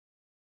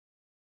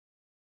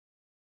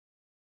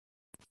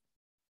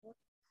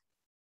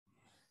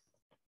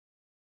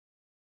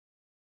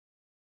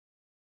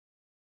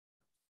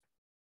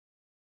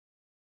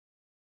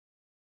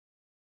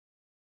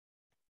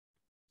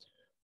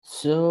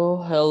So,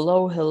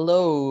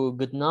 hello.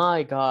 Good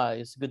night,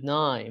 guys. Good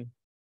night.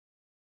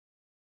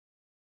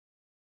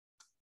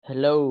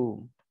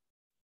 Hello.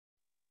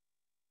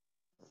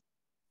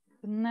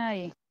 Good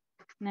night.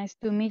 Nice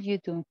to meet you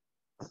too.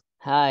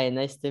 Hi,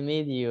 nice to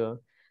meet you.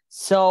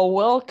 So,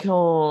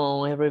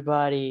 welcome,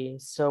 everybody.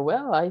 So,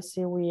 well, I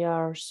see we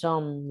are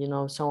some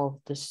of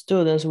the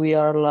students. We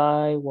are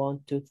like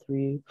 1, 2,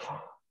 3, 4,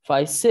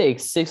 5,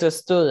 6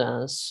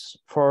 students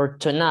for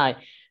tonight.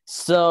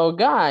 So,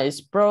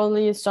 guys,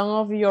 probably some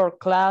of your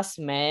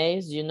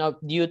classmates,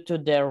 due to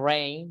the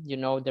rain,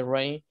 the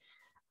rain.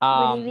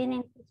 Good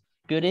evening.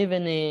 Good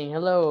evening.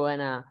 Hello,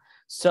 Anna.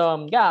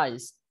 So,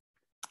 guys,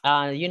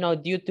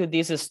 due to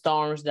these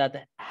storms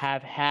that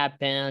have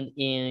happened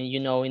in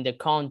the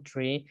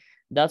country,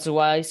 that's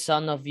why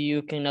some of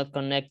you cannot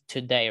connect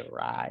today,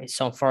 right?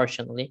 So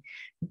unfortunately,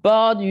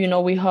 but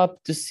we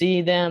hope to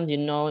see them,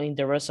 in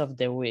the rest of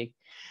the week.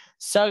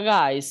 So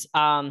guys,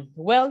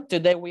 well,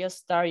 today we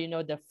start,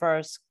 the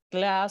first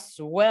class.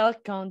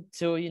 Welcome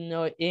to,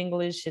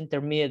 English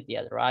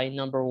Intermediate, right?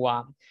 Number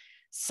 1.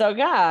 So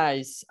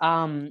guys,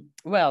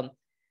 well,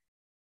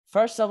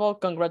 first of all,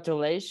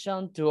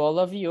 congratulations to all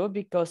of you,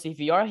 because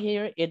if you are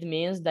here, it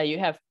means that you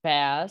have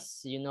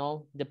passed,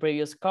 the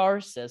previous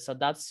courses. So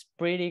that's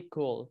pretty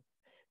cool.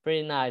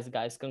 Pretty nice,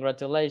 guys.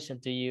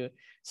 Congratulations to you.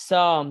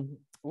 So,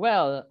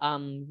 well,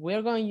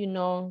 we're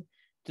going,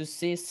 to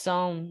see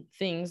some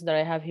things that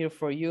I have here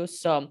for you.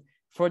 So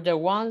for the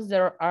ones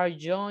that are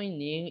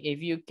joining, if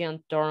you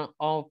can turn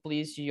on,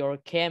 please, your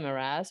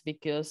cameras,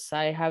 because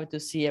I have to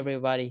see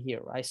everybody here,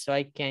 right? So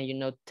I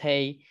can,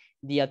 take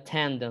the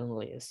attendance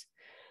list.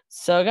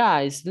 So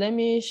guys, let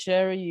me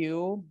share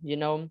you,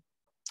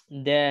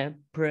 the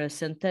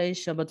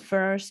presentation. But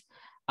first,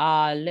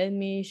 let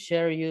me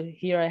share you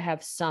here. I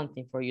have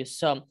something for you.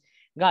 So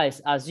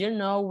guys, as you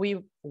know,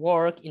 we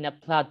work in a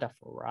platform,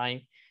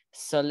 right?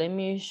 So let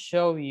me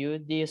show you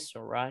this,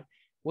 all right?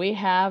 We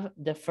have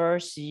the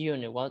first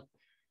unit. Well,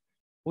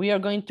 we are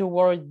going to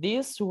work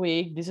this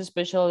week. This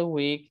special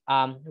week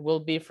will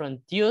be from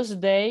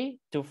Tuesday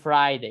to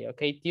Friday,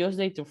 okay?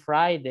 Tuesday to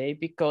Friday,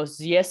 because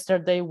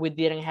yesterday we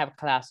didn't have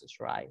classes,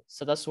 right?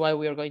 So that's why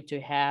we are going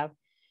to have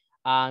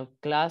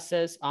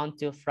classes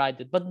until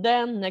Friday. But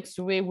then next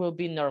week will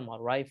be normal,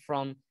 right?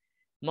 From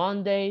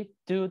Monday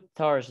to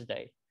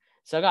Thursday.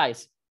 So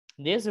guys,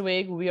 this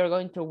week we are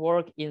going to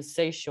work in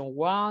section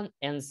 1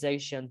 and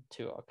section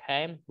 2,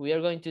 okay? We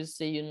are going to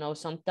see,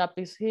 some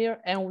topics here,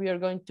 and we are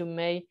going to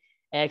make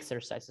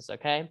exercises,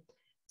 okay?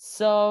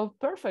 So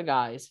perfect,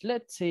 guys.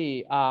 Let's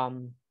see.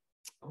 Well,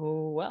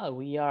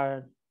 we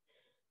are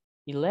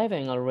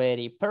 11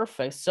 already.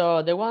 Perfect.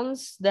 So the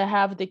ones that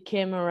have the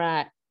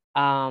camera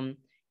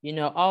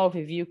off,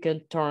 if you can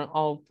turn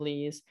on,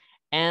 please.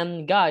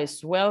 And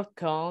guys,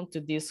 welcome to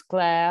this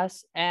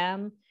class.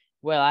 And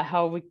well, I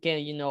hope we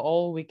can,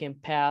 all we can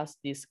pass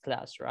this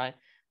class, right?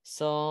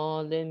 So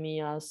let me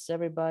ask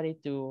everybody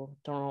to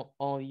turn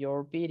on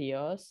your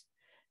videos.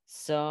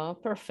 So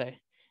perfect.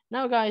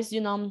 Now, guys,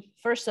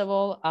 first of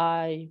all,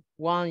 I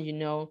want,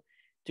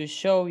 to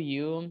show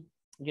you,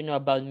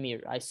 about me,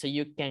 right? So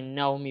you can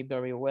know me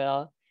very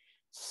well.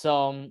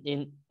 So,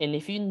 and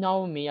if you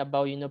know me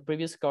about,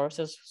 previous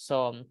courses,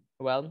 so,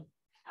 well,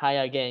 hi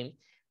again.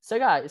 So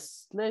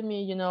guys, let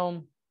me,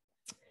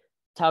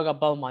 talk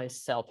about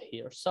myself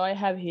here. So I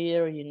have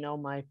here,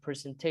 my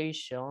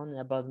presentation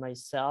about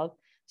myself.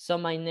 So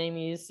my name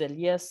is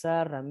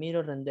Eliezer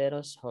Ramiro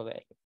Renderos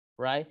Joveque,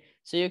 right?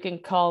 So you can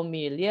call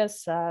me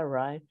Eliezer,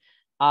 right?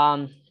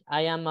 I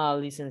am a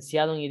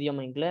licenciado en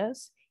idioma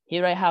inglés.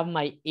 Here I have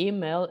my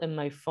email and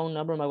my phone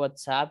number, my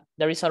WhatsApp.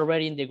 There is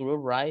already in the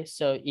group, right?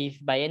 So if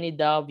by any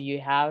doubt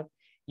you have,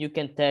 you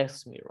can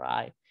text me,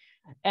 right?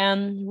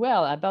 And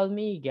well, about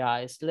me,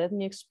 guys, let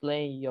me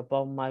explain you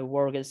about my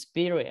work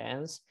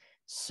experience.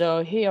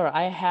 So here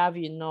I have,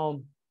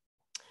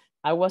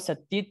 I was a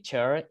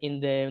teacher in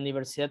the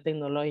Universidad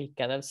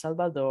Tecnológica de El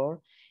Salvador,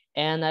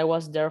 and I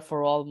was there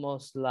for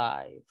almost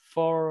like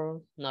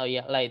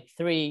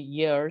 3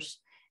 years.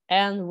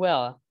 And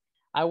well,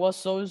 I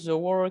was also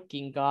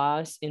working,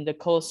 guys, in the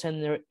call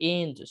center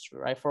industry,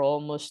 right, for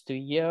almost 2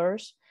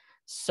 years.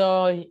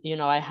 So,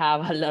 I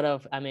have a lot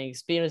of,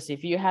 experience.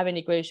 If you have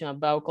any question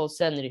about call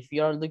center, if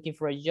you are looking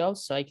for a job,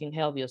 so I can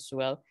help you as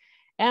well.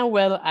 And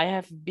well, I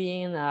have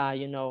been,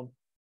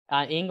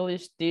 an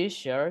English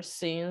teacher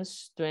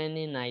since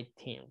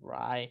 2019,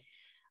 right?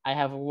 I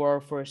have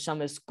worked for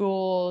some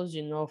schools,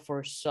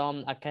 for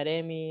some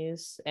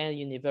academies and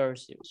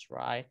universities,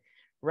 right?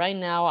 Right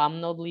now,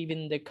 I'm not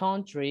living in the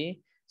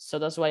country, so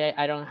that's why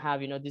I don't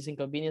have, this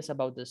inconvenience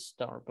about the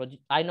storm. But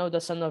I know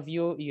that some of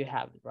you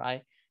have it,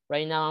 right?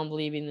 Right now, I'm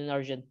living in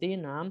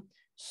Argentina,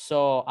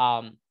 so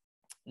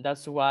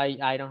that's why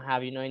I don't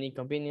have, any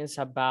inconvenience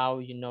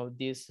about,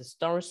 this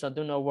storm. So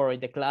do not worry,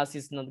 the class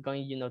is not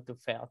going, to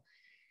fail.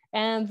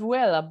 And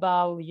well,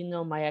 about,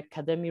 my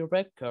academic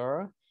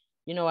record,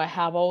 I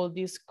have all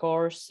these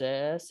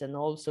courses and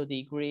also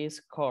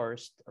degrees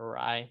coursed,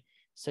 right?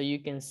 So you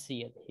can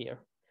see it here.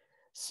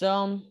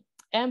 So,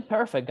 and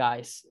perfect,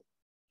 guys.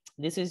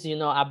 This is, you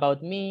know,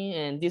 about me,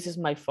 and this is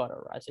my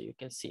photo, right? So you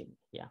can see me.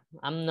 Yeah,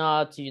 I'm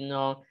not, you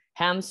know,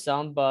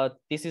 handsome, but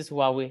this is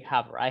what we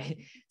have, right?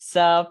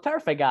 So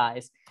perfect,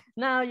 guys.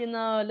 Now, you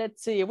know,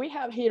 let's see, we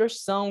have here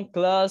some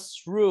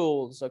class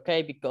rules,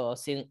 okay?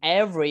 Because in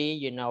every,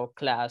 you know,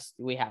 class,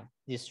 we have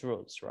these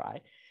rules,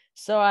 right?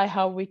 So I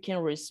hope we can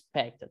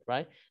respect it,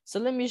 right? So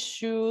let me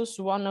choose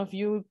one of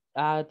you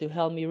to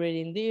help me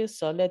reading this.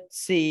 So let's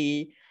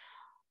see.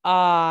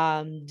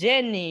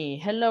 Jenny,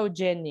 hello,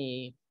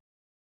 Jenny.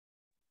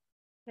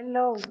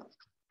 Hello.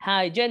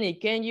 Hi, Jenny,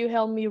 can you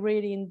help me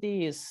reading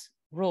these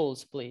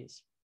rules,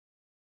 please?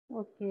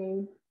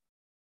 Okay.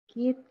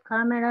 Keep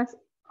cameras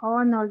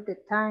on all the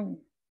time.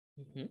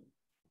 Mm-hmm.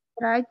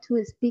 Try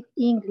to speak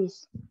English.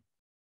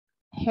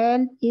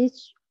 Help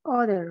each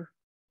other.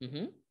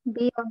 Mm-hmm.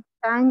 Be on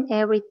time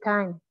every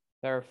time.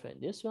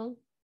 Perfect. This one?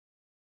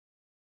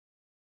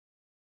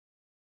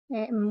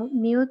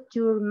 Mute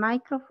your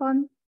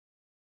microphone.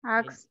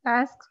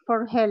 Ask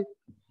for help.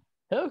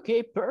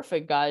 Okay,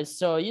 perfect, guys.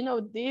 So, you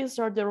know, these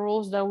are the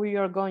rules that we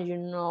are going, you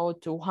know,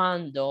 to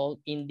handle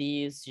in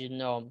this, you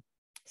know,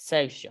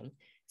 section.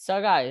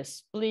 So,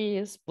 guys,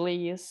 please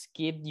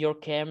keep your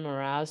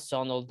cameras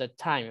on all the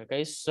time,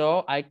 okay?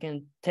 So I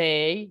can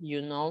take,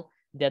 you know,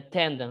 the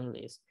attendance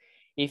list.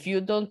 If you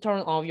don't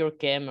turn off your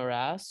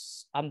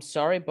cameras, I'm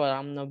sorry, but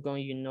I'm not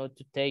going, you know,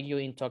 to take you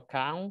into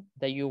account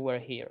that you were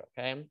here,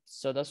 okay?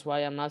 So that's why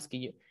I'm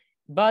asking you.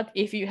 But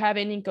if you have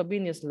any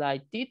inconvenience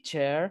like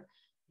teacher,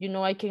 you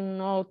know, I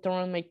cannot turn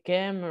on my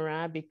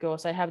camera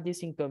because I have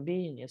this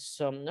inconvenience.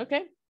 So,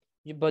 okay,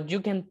 but you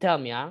can tell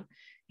me, huh?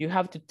 You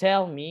have to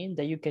tell me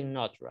that you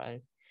cannot,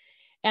 right?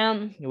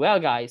 And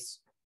well, guys,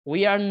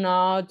 we are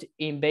not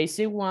in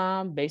basic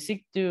 1,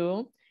 basic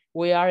 2,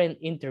 we are in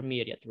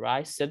intermediate,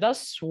 right? So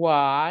that's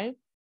why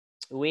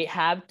we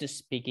have to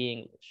speak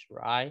English,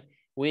 right?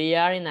 We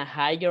are in a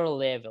higher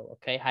level,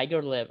 okay?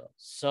 Higher level.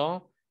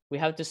 So we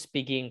have to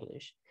speak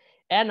English.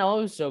 And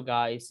also,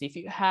 guys, if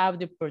you have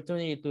the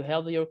opportunity to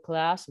help your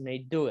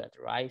classmate, do it,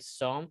 right?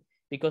 So,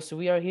 because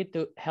we are here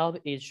to help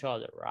each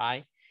other,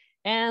 right?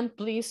 And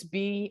please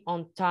be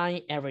on time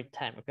every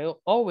time, okay?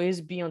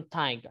 Always be on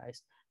time,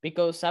 guys,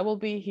 because I will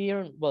be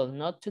here, well,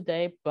 not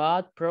today,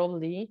 but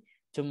probably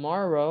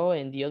tomorrow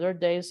and the other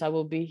days I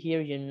will be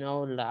here, you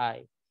know,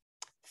 like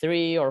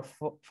 3 or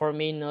 4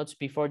 minutes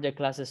before the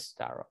classes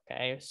start,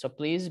 okay? So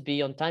please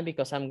be on time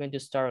because I'm going to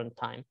start on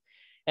time.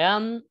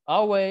 And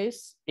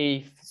always,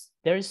 if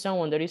there is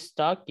someone that is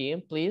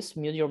talking, please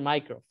mute your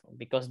microphone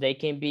because they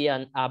can be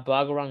a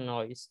background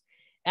noise.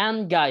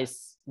 And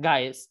guys,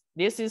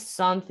 this is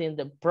something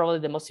that probably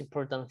the most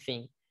important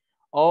thing.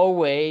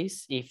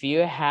 Always, if you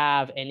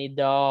have any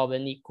doubt,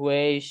 any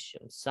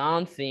question,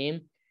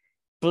 something,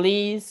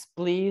 please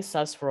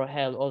ask for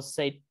help or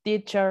say,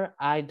 teacher,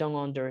 I don't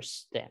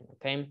understand,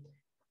 okay?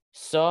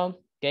 So,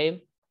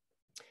 okay.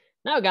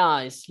 Now,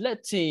 guys,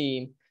 let's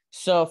see.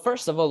 So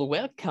first of all,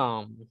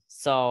 welcome.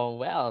 So,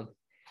 well,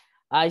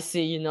 I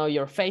see, you know,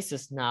 your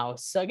faces now.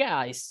 So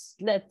guys,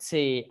 let's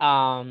see.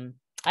 I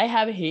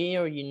have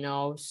here, you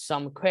know,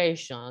 some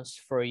questions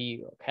for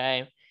you,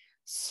 okay?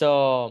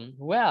 So,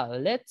 well,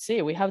 let's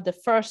see. We have the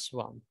first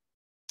one.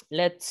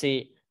 Let's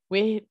see.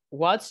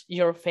 What's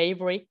your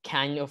favorite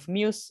kind of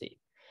music?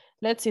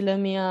 Let's see. Let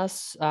me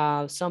ask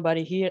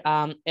somebody here.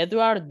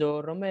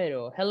 Eduardo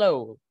Romero.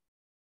 Hello.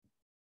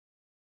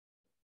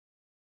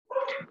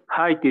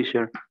 Hi,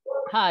 teacher.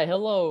 Hi.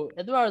 Hello,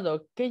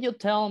 Eduardo. Can you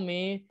tell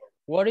me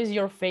what is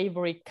your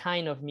favorite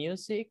kind of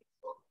music?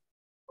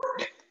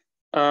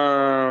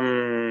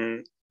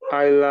 I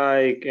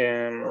like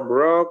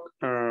rock,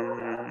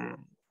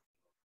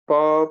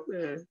 pop,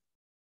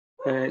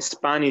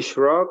 Spanish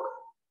rock,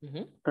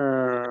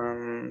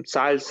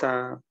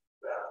 salsa,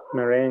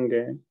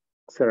 merengue,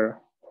 etc.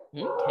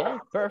 Okay,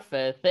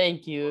 perfect.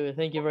 Thank you.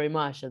 Thank you very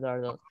much,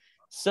 Eduardo.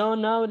 So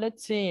now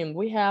let's see.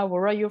 We have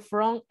where are you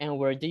from and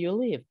where do you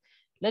live?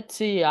 Let's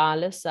see.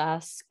 Let's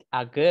ask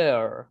a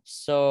girl.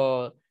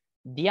 So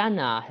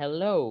Diana,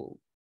 hello.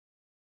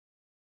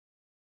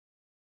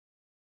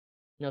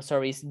 No,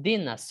 sorry, it's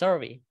Dina.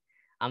 Sorry.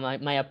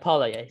 My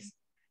apologies.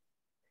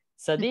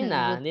 So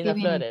Dina Good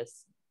evening.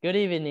 Flores. Good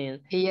evening.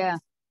 Yeah,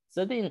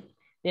 So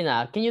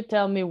Dina, can you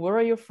tell me where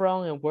are you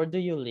from and where do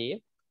you live?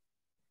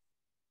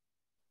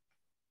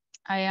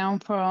 I am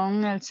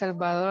from El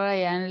Salvador.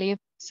 I am live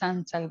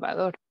San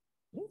Salvador.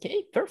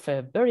 Okay,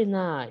 perfect. Very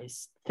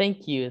nice.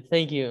 Thank you.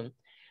 Thank you.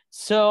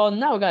 So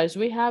now, guys,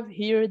 we have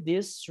here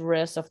this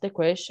rest of the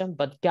question,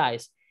 but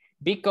guys,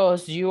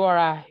 because you are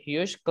a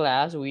huge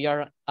class, we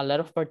are a lot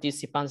of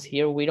participants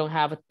here. We don't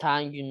have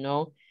time, you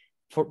know,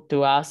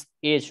 to ask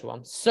each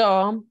one.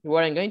 So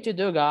what I'm going to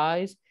do,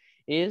 guys,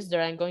 is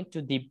that I'm going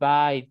to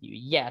divide you.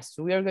 Yes,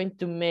 we are going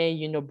to make,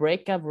 you know,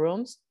 breakout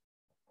rooms.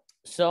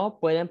 So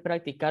pueden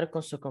practicar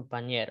con su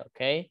compañero,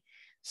 ¿ok?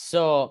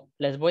 So,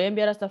 les voy a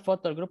enviar esta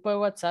foto al grupo de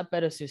WhatsApp,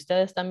 pero si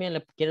ustedes también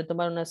le quieren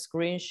tomar una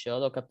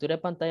screenshot o captura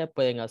de pantalla,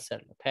 pueden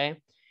hacerlo, ¿ok?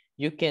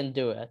 You can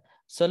do it.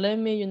 So, let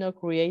me, you know,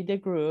 create the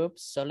group.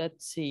 So,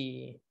 let's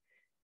see.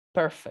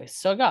 Perfect.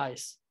 So,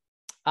 guys,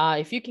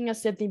 If you can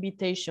accept the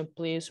invitation,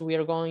 please, we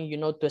are going,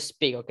 to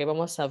speak, okay?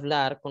 Vamos a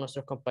hablar con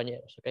nuestros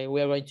compañeros, okay?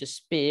 We are going to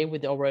speak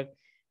with our,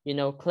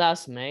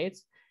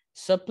 classmates.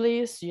 So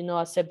please,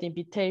 accept the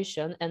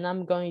invitation, and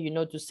I'm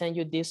going, to send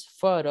you this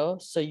photo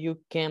so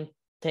you can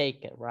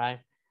take it, right?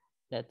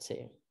 Let's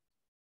see.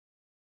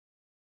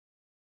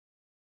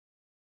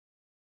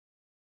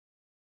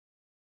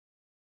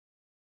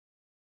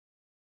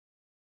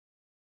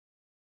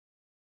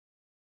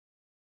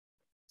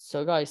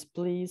 So guys,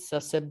 please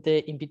accept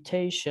the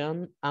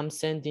invitation. I'm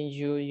sending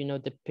you,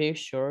 the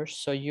picture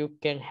so you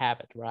can have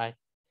it, right?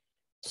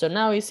 So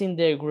now it's in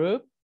the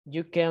group.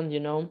 You can,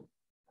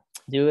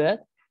 do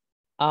it.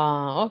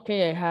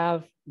 Okay, I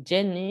have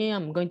Jenny.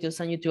 I'm going to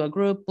send you to a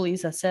group.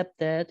 Please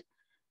accept it.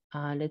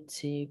 Let's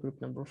see, group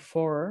number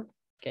 4.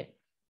 Okay.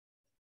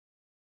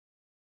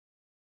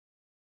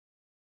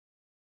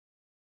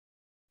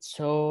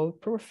 So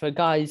perfect,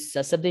 guys.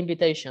 Accept the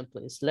invitation,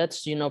 please.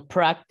 Let's,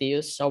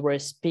 practice our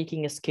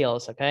speaking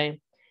skills, okay?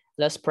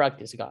 Let's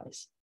practice,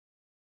 guys.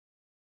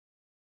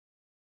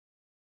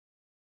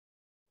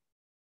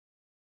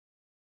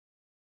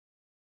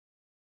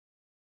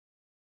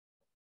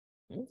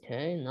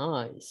 Okay,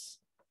 nice.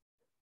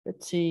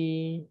 Let's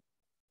see.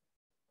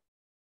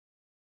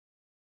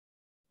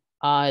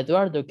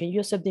 Eduardo, can you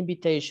accept the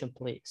invitation,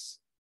 please?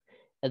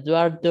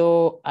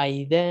 Eduardo,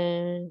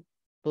 Aiden,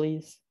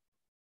 please.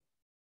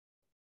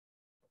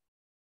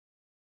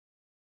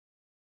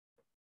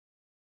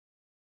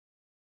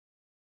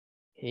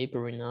 Okay,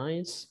 very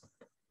nice.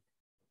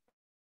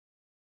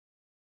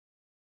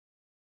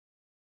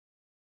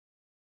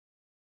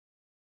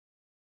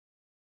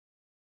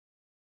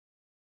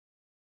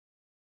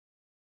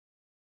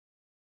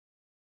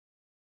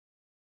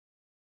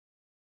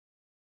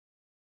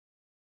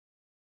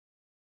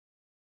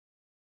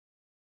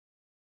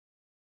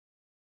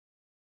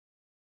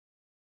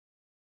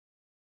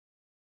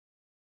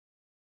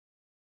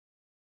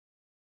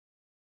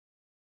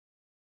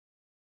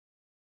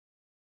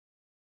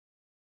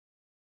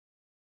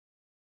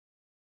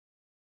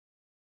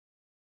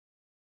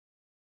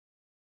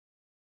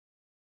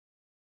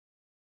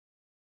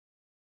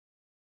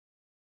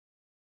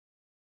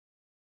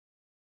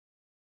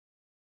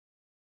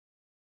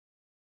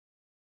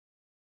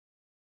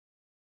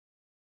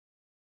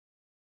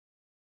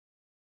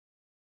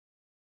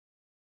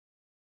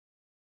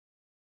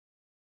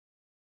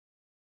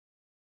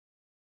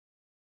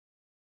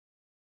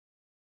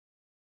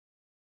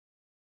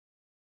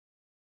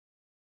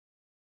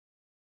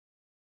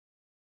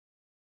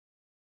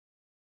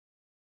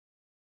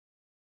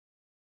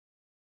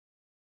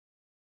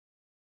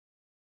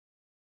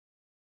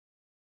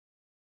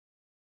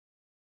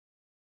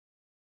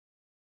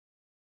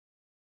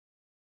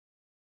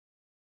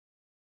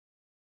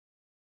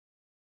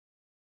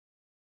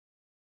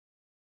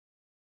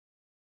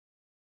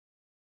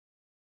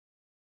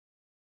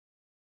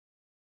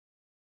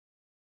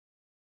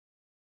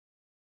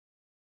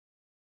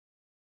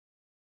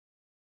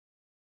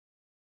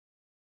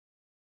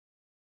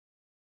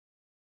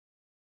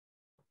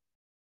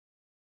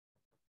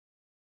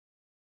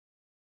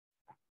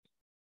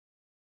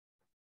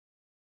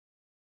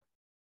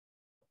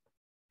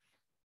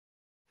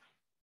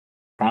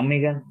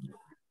 Miguel,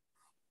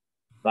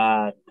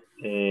 but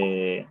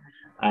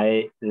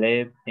I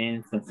live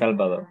in San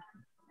Salvador.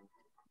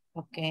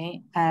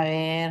 Okay, a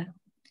ver.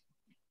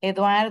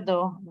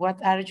 Eduardo,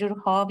 what are your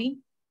hobby?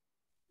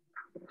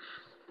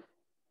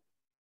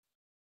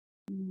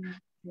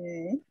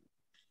 Okay.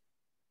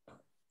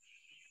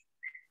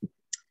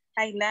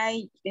 I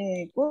like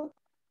cook.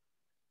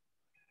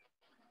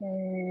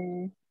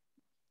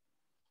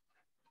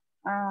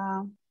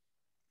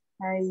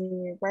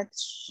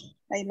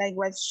 I like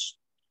watch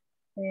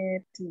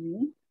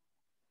TV.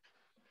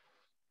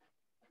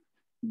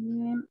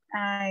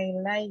 I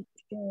like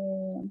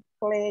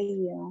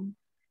play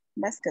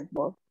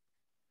basketball.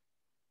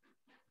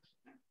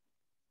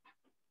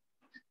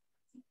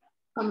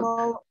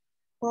 How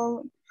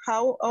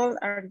old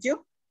are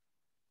you?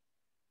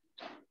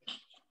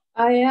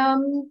 I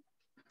am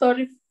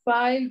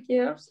 35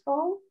 years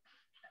old.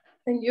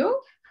 And you?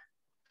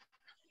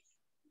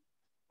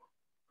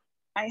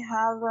 I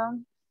have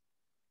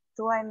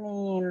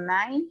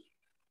 29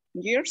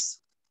 years.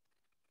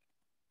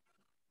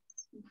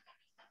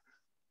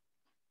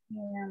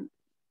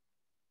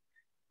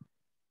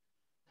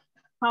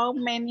 How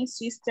many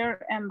sisters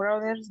and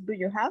brothers do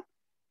you have?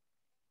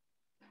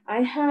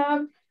 I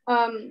have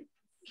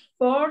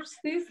 4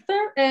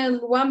 sisters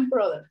and 1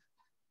 brother.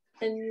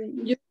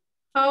 And you,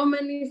 how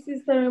many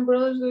sisters and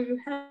brothers do you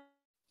have?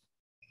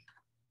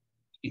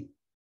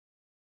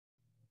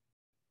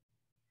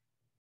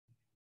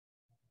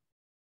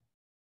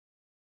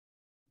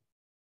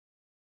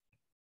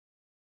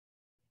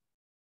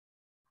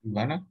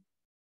 Ivana?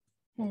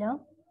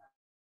 Hello.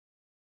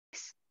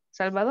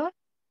 Salvador?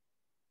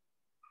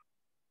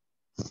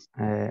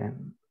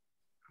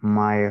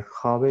 My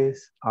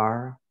hobbies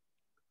are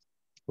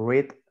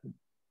read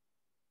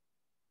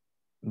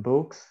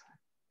books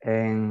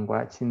and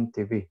watching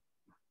TV.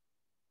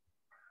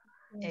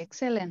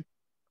 Excellent.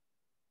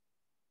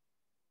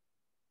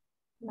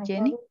 My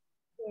Jenny?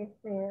 hobby is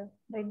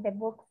read the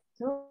books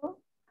too,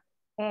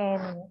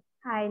 and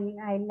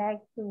I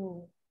like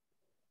to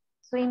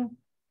swim.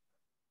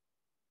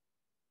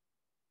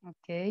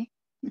 Okay.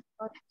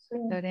 Or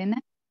swim.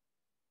 Lorena?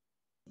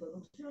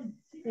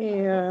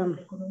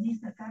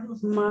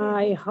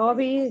 My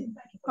hobby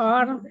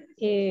are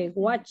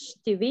watch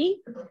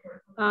TV,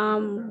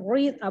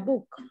 read a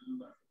book.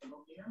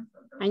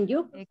 And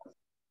you?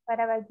 What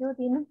about you,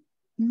 Dina?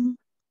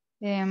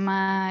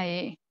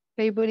 My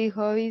favorite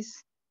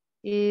hobbies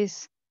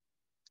is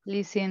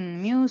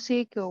listen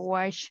music or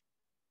watch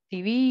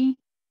TV,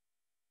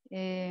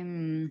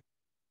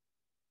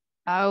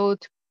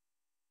 out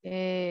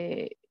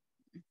the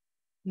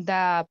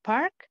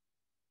park,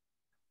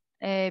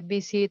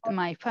 visit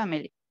my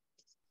family.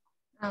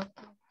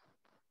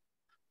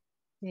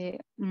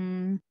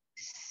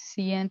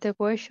 Siguiente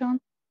question.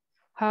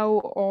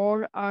 How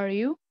old are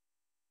you?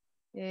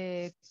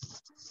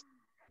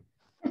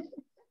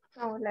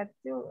 Oh, let's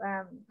do.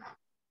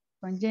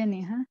 Con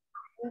Jenny, huh?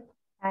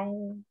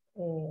 I'm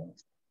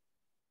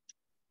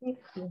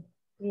 50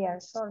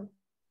 years old.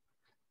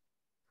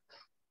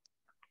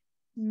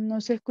 ¿No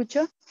se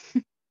escuchó?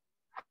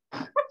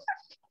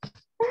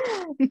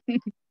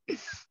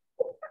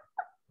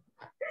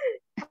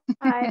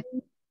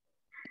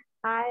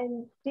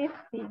 I'm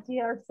 50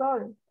 years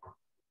old.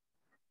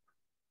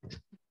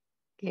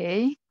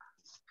 Okay.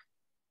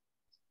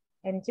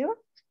 And you?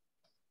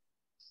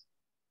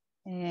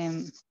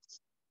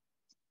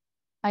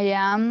 I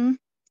am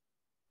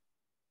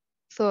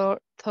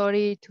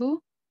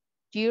 32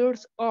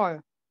 years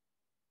old.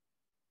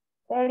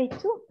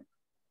 32?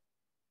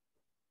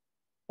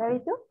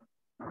 32?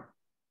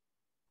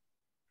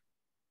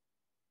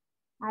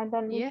 I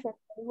don't listen very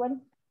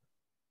well.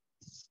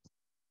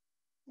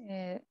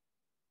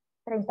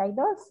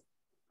 32?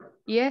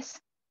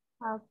 Yes.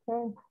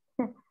 Okay.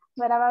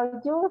 What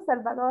about you,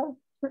 Salvador?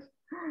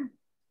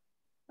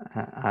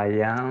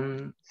 I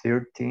am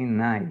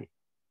 39.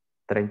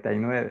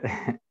 39.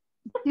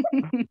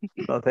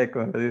 No sé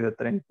cómo se dice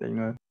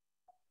 39.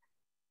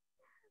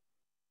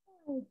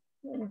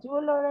 And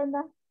you,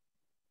 Lorena?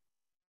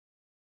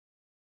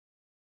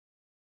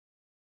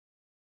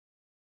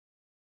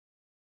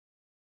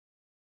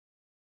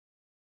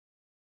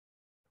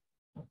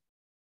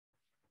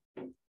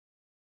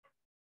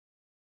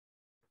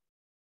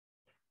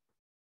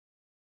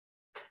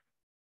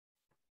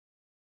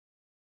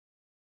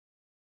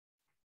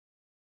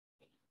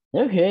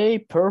 Okay,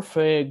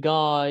 perfect,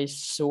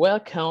 guys.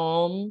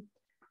 Welcome.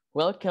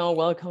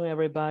 Welcome,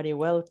 everybody.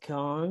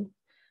 Welcome.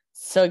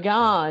 So,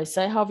 guys,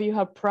 I hope you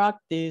have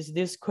practiced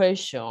this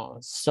question.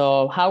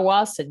 So, how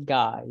was it,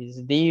 guys?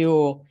 Do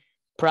you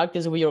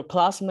practice with your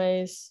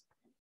classmates?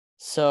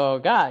 So,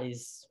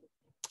 guys,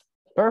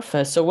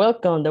 perfect. So,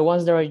 welcome, the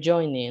ones that are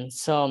joining.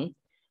 So,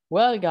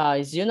 well,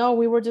 guys, you know,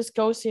 we were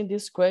discussing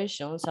these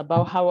questions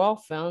about how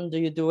often do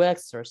you do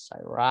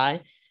exercise,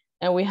 right?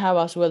 And we have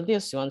as well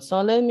this one.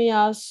 So let me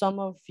ask some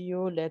of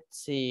you,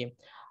 let's see.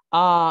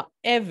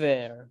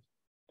 Ever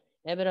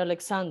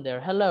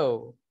Alexander,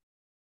 hello.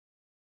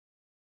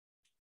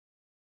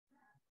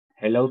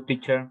 Hello,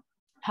 teacher.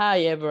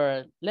 Hi,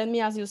 Ever. Let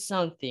me ask you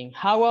something.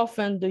 How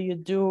often do you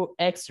do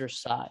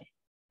exercise?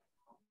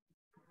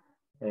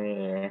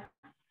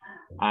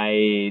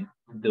 I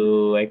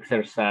do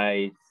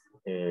exercise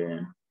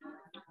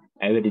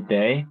every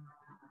day.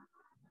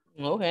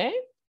 Okay,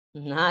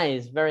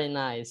 nice, very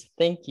nice.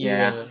 Thank you,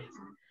 Yeah. Ever.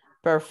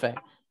 Perfect.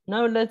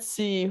 Now let's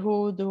see,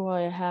 who do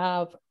I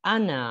have?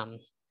 Anna.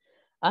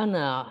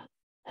 Anna,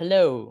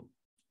 hello.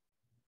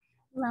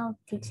 Hello,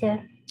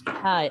 teacher.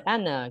 Hi,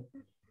 Anna.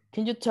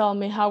 Can you tell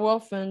me how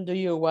often do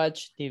you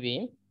watch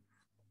TV?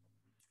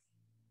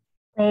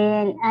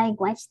 When I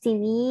watch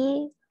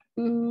TV,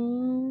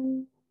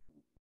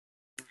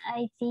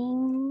 I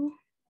think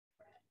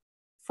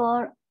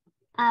 4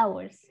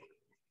 hours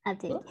a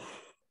day.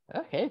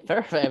 Okay,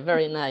 perfect.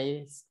 Very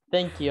nice.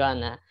 Thank you,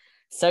 Anna.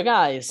 So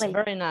guys,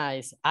 very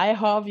nice. I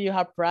hope you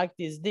have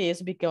practiced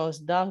this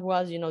because that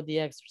was, you know, the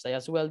exercise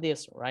as well,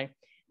 this, right?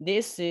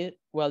 This is,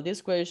 well,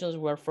 these questions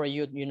were for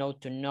you, you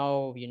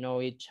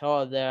know, each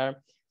other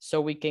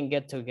so we can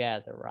get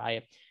together,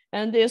 right?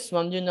 And this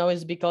one, you know,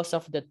 is because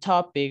of the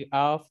topic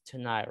of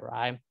tonight,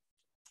 right?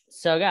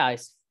 So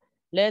guys,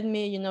 let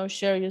me, you know,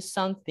 share you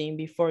something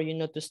before, you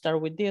know, to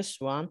start with this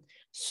one.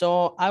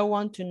 So I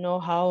want to know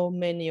how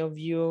many of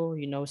you,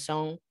 you know,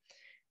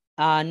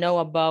 know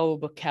about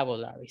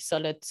vocabulary. So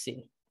let's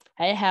see.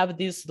 I have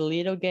this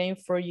little game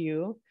for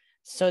you.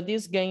 So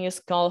this game is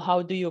called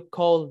How Do You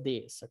Call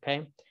This?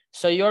 Okay.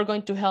 So you're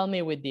going to help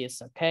me with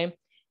this, okay?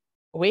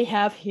 We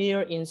have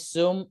here in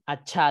Zoom a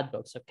chat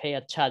box, okay?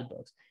 A chat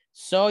box.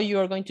 So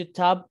you're going to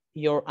type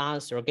your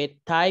answer, okay?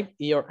 Type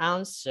your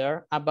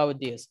answer about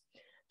this.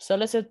 So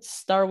let's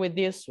start with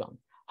this one.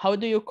 How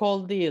do you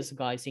call this,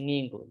 guys, in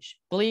English?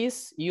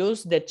 Please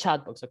use the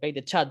chat box, okay?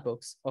 The chat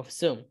box of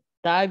Zoom.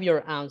 Type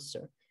your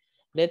answer.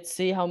 Let's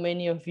see how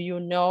many of you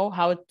know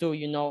how to,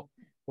 you know,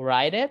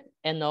 write it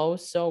and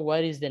also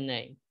what is the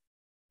name.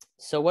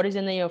 So what is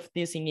the name of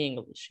this in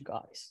English,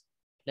 guys?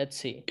 Let's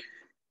see.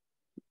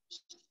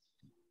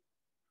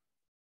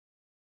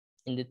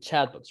 In the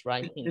chat box,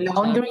 right? In the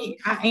laundry,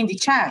 in the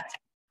chat.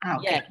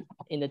 Okay. Yeah,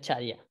 in the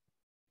chat, yeah.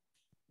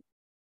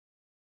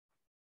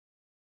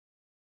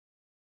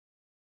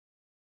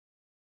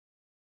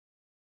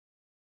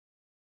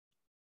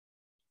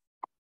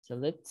 So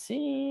let's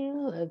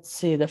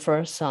see the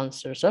first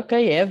answers.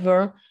 Okay,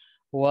 ever,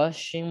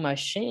 washing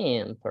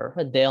machine,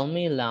 perfect. Tell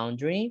me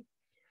laundry,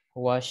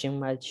 washing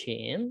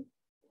machine.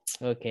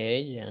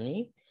 Okay,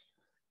 Jenny.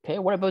 Okay,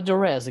 what about the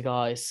rest,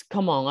 guys?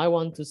 Come on, I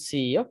want to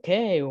see.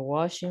 Okay,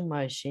 washing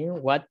machine,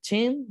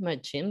 watching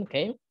machine,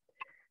 okay.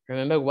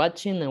 Remember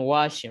watching and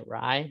washing,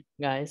 right,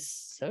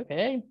 guys?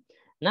 Okay,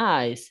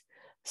 nice.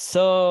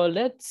 So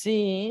let's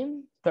see.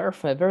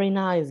 Perfect, very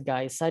nice,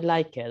 guys. I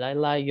like it. I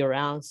like your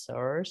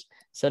answers.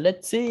 So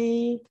let's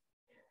see.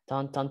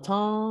 Tom, tom,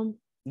 tom.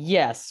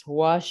 Yes,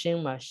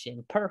 washing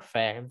machine.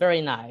 Perfect,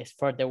 very nice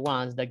for the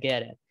ones that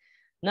get it.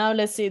 Now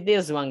let's see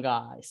this one,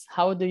 guys.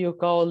 How do you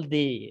call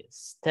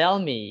this? Tell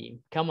me,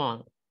 come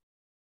on.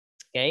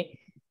 Okay,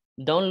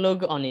 don't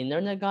look on the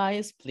internet,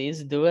 guys.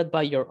 Please do it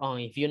by your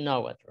own if you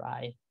know it,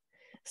 right?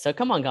 So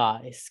come on,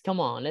 guys. Come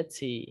on, let's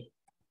see.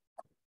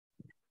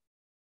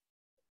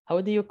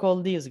 How do you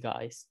call these,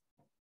 guys?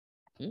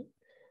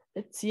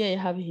 Let's see, I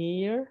have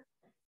here.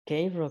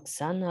 Okay,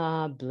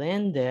 Roxana,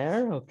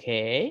 blender.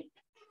 Okay,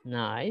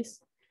 nice.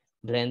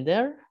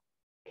 Blender.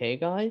 Okay,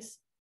 guys.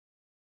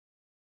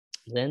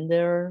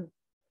 Blender.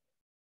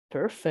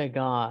 Perfect,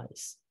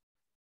 guys.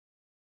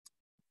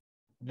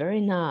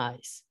 Very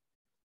nice.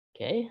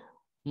 Okay,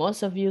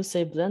 most of you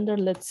say blender.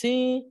 Let's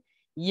see.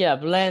 Yeah,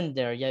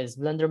 blender. Yes,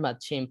 blender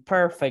machine.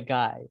 Perfect,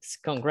 guys.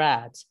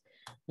 Congrats.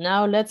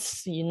 Now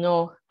let's,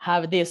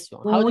 have this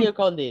one. How do you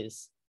call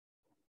this?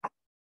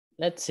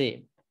 Let's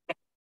see.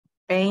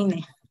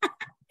 Peine.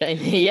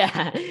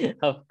 Yeah,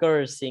 of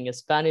course, in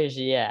Spanish,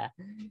 yeah.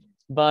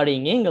 But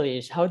in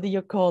English, how do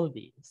you call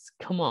this?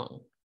 Come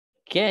on.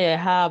 Okay, I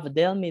have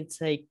Delmi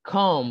say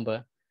comb.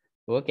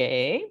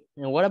 Okay,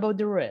 and what about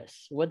the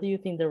rest? What do you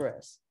think the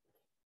rest?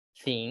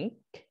 Think.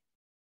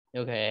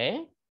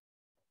 Okay.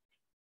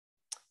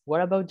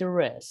 What about the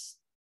rest?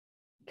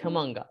 Come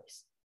on,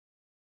 guys.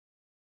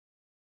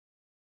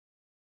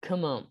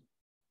 Come on.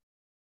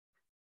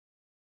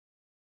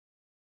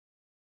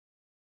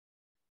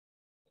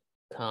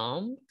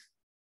 Come.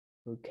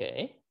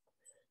 Okay.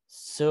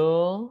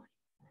 So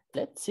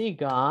let's see,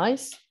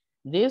 guys.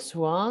 This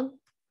one,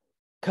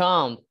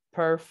 come.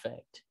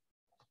 Perfect.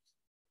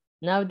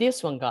 Now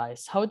this one,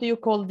 guys. How do you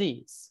call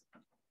this?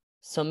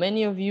 So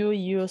many of you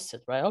use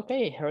it, right?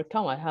 Okay, here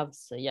come. I have,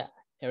 yeah,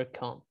 here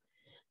come.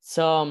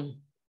 So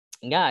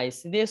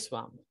guys, this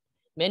one.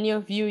 Many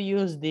of you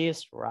use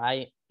this,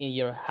 right? In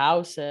your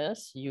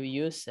houses, you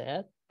use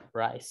it,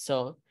 right?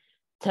 So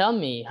tell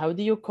me, how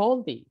do you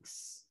call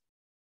this?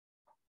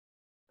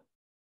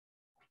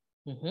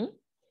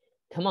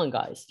 Come on,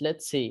 guys,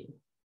 let's see.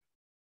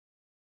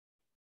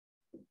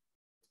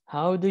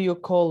 How do you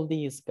call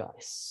these,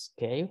 guys?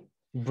 Okay,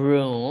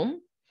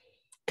 broom.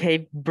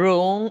 Okay,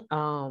 broom,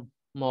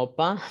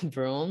 mopa,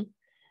 broom.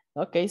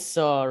 Okay,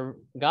 so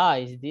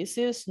guys, this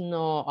is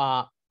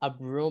not a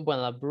broom.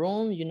 Well, a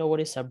broom, you know what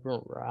is a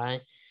broom,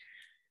 right?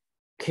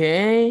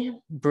 Okay,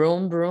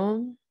 broom,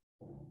 broom.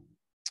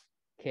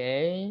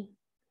 Okay.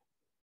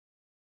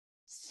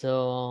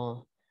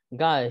 So,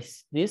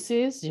 guys, this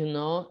is,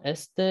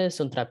 este es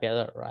un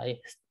trapeador, right?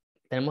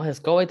 Tenemos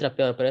escoba y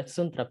trapeador, pero este es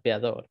un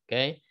trapeador,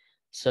 okay?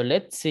 So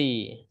let's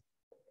see.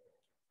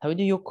 How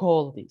do you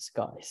call this,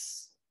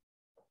 guys?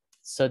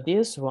 So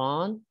this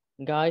one,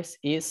 guys,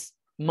 is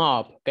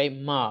mop, okay?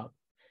 Mop.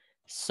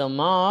 So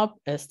mop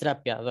es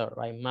trapeador,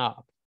 right?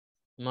 Mop.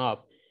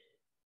 Mop.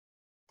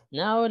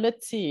 Now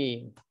let's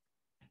see.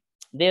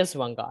 This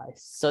one,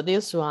 guys. So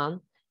this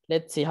one,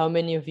 let's see how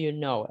many of you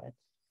know it.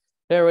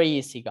 Very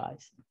easy,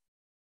 guys.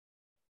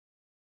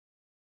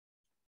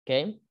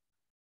 Okay.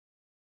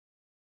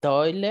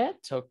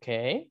 Toilet,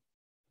 okay.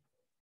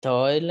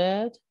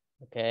 Toilet,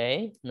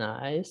 okay,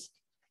 nice.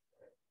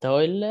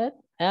 Toilet,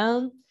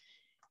 and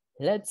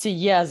let's see,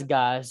 yes,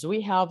 guys,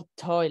 we have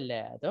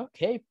toilet.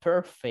 Okay,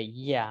 perfect,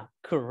 yeah,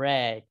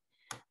 correct.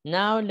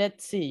 Now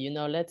let's see,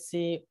 let's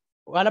see,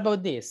 what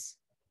about this?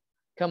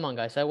 Come on,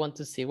 guys, I want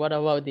to see, what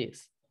about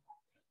this?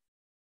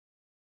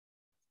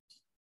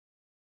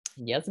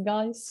 Yes,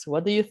 guys,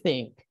 what do you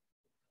think?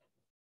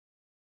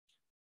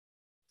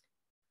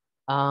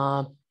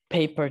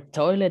 Paper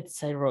toilet,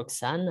 say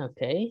Roxanne,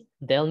 okay.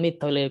 Tell me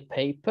toilet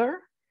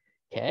paper,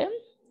 okay.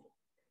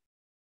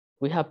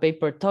 We have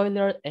paper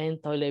toilet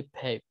and toilet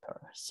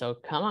paper. So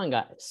come on,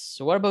 guys.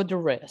 What about the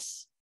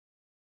rest?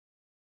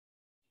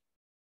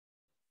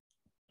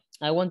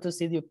 I want to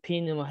see the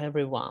opinion of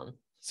everyone.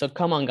 So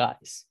come on,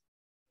 guys.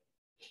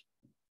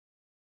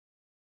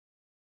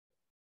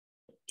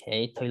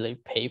 Okay,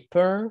 toilet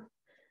paper.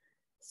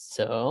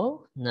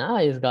 So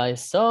nice,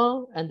 guys.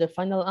 So, and the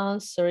final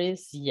answer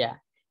is, yeah,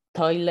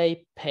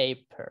 toilet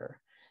paper.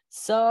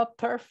 So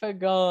perfect,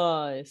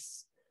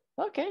 guys.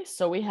 Okay,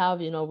 so we have,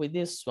 with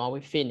this one,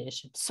 we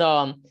finished.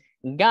 So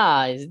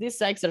guys,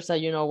 this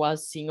exercise,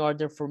 was in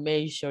order for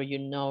make sure you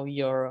know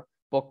your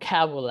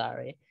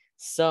vocabulary.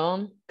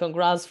 So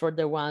congrats for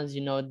the ones,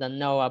 you know, that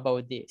know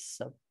about this.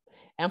 So,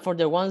 and for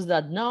the ones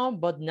that know,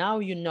 but now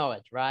you know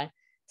it, right?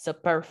 So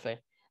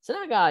perfect. So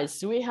now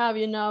guys, we have,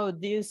 you know,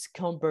 this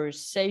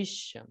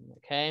conversation,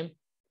 okay?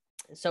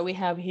 So we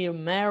have here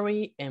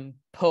Mary and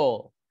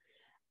Paul.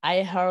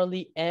 I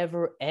hardly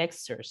ever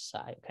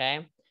exercise,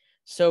 okay?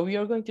 So we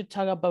are going to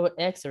talk about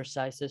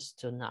exercises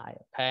tonight,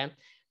 okay?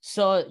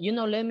 So, you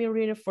know, let me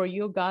read it for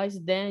you guys,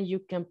 then you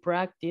can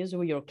practice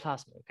with your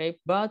classmates, okay?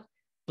 But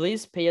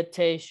please pay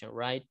attention,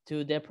 right,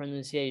 to the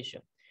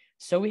pronunciation.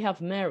 So we have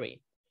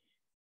Mary.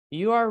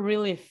 You are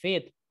really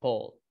fit,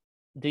 Paul.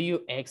 Do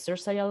you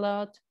exercise a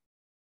lot?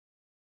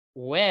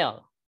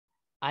 Well,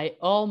 I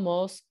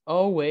almost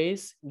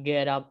always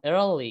get up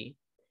early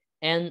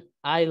and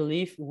I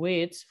lift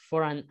weights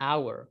for an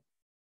hour.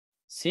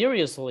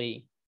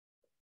 Seriously?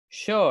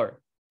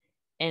 Sure.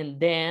 And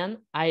then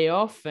I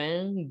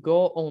often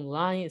go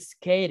online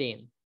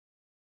skating.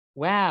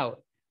 Wow,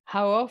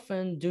 how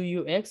often do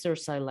you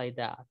exercise like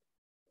that?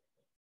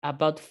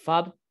 About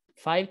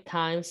five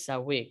times a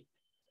week.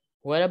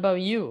 What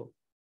about you?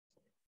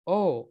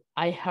 Oh,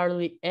 I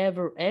hardly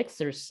ever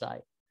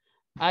exercise.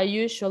 I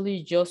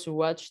usually just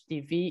watch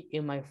TV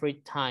in my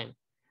free time.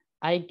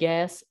 I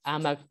guess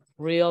I'm a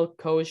real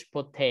couch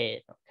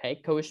potato,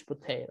 okay? Couch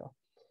potato.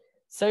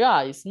 So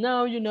guys,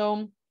 now, you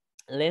know,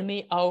 let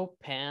me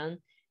open,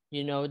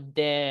 you know,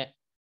 the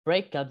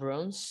breakout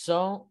room.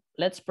 So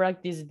let's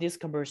practice this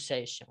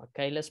conversation,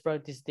 okay? Let's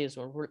practice this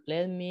one.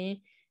 Let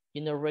me,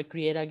 you know,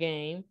 recreate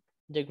again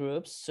the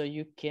groups so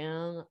you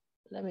can,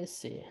 let me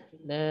see.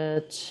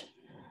 Let's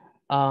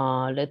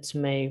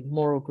make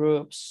more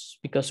groups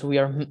because we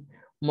are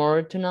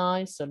more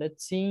tonight. So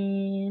let's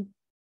see.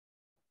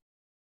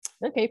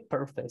 Okay,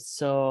 perfect.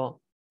 So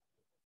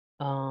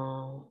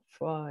 5,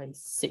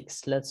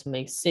 6, let's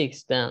make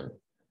 6 then.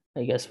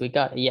 I guess we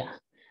got it, yeah.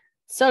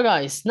 So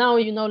guys, now,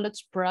 you know,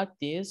 let's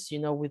practice, you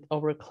know, with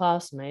our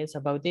classmates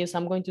about this.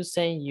 I'm going to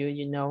send you,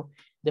 you know,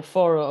 the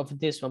photo of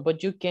this one,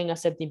 but you can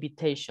accept the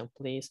invitation,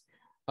 please,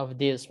 of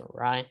this one,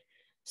 right?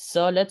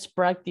 So let's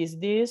practice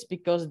this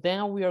because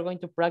then we are going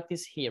to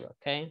practice here,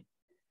 okay?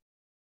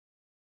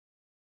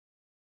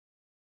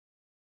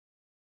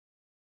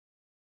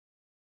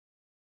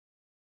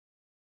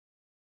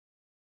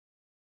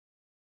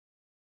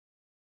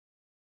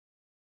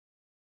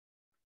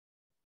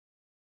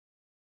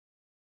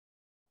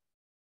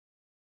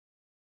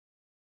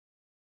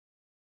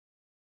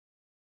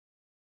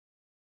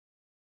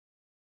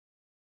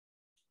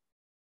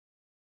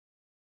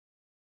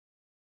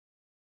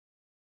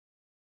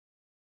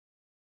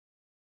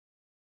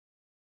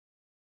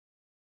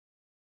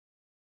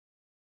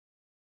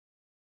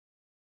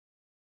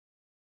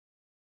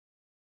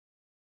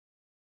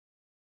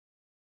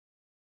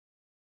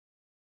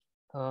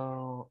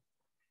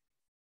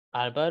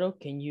 Alvaro,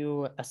 can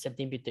you accept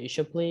the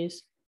invitation,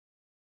 please?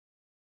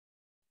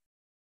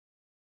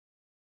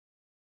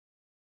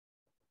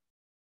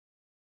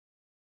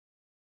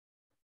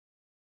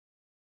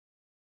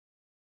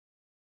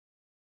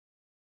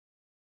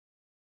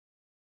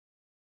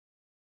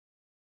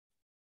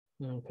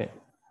 Okay.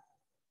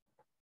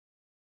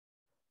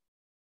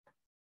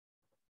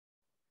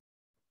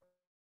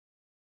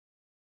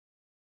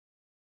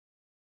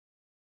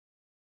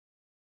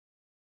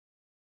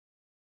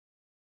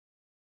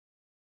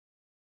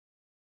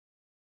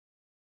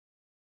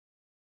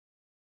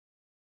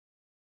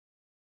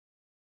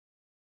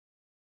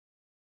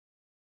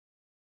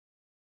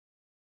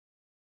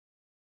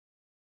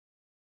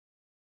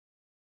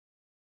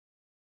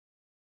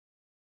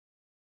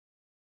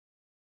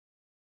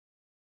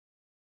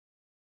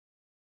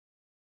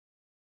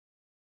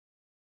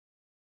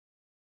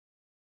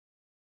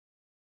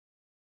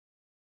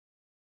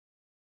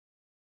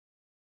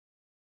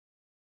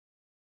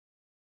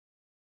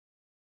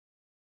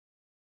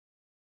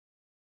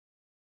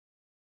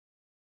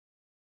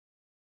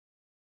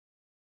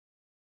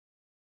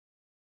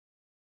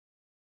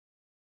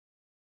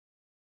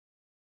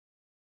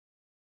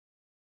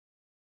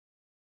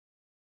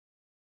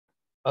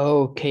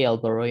 Okay,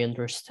 Alvaro, I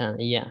understand.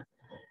 Yeah.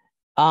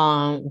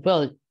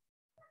 Well,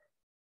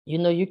 you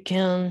know, you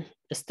can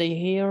stay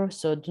here,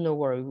 so do not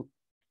worry.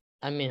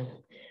 I mean,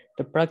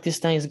 the practice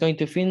time is going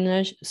to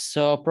finish,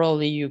 so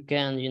probably you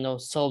can, you know,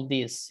 solve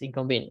this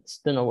inconvenience.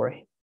 Do not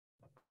worry.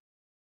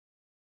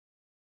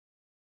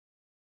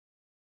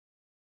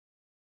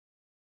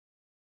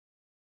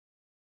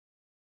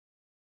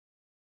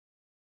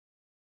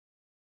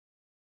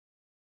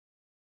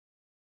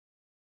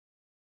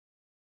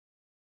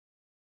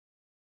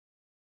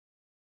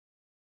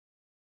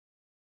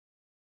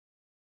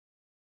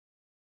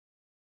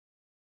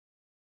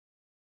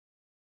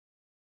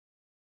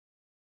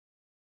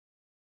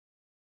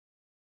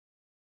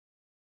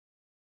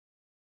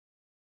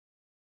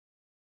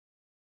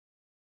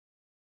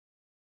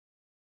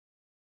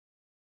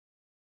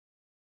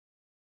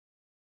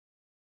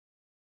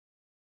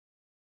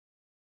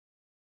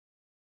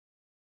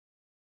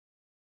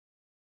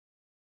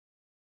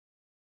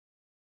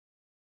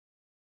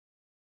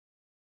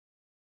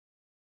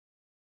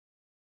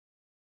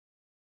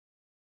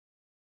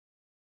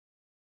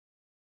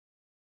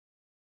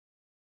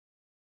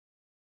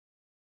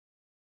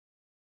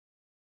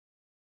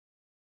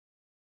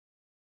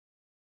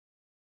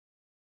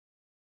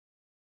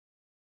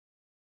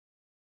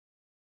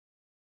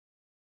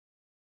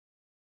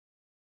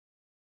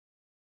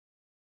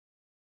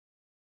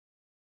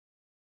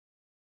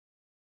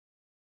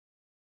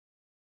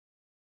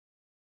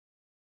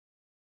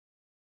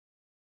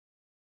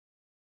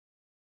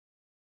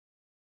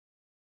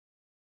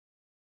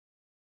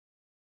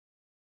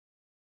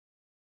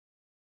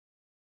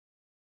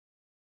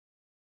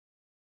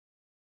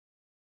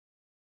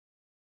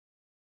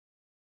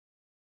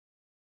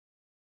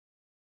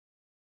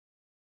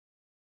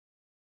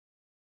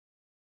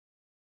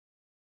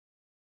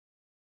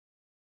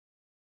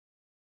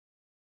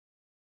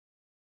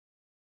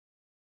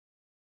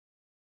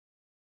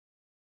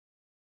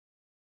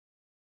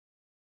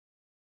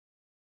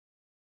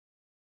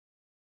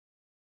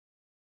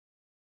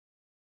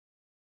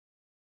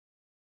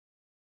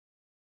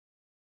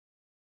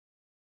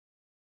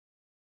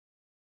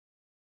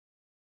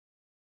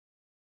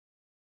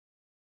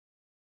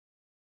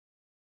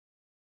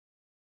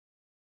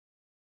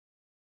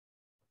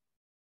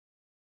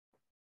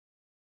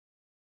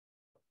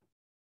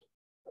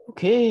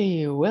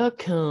 Okay,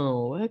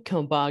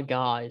 welcome back,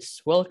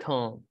 guys.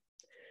 Welcome.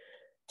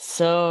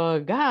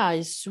 So,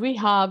 guys, we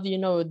have,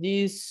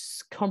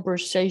 this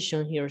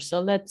conversation here.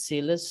 So let's see.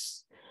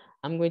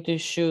 I'm going to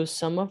choose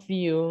some of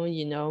you,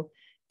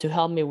 to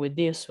help me with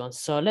this one.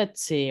 So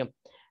let's see.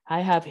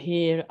 I have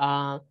here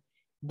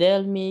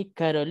Delmi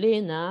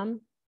Carolina.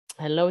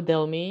 Hello,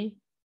 Delmi.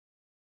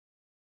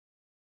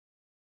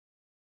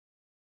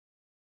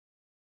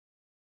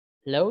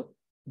 Hello,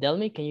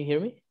 Delmi, can you hear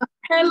me?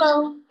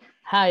 Hello.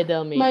 Hi,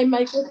 Delmi. My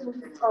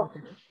microphone is off.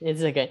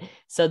 It's okay.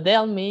 So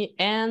Delmi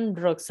and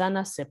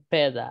Roxana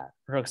Cepeda.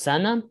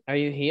 Roxana, are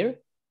you here?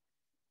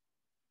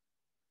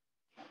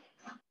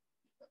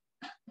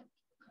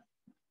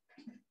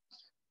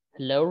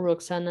 Hello,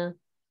 Roxana.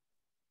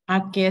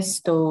 Aquí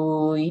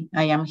estoy.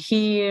 I am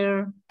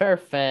here.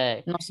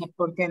 Perfect. No sé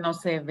por qué no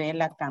se ve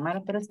la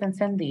cámara, pero está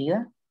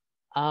encendida.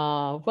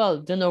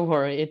 Well, don't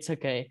worry, it's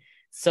okay.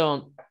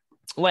 So,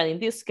 well, in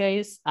this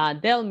case,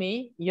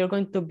 Delmi, you're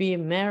going to be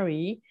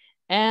Mary,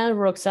 and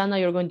Roxana,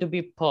 you're going to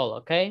be Paul,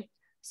 okay?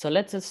 So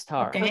let's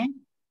start. Okay.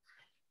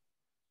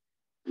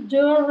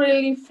 You're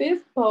really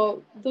fit,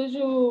 Paul. Do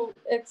you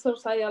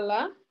exercise a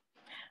lot?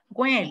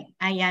 Well,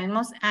 I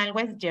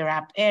always get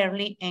up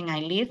early and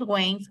I lift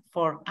weights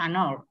for an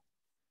hour.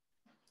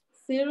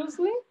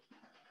 Seriously?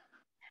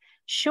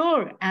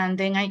 Sure, and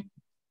then I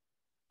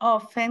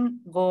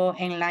often go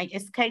and like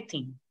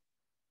skating.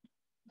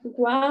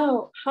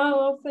 Wow, how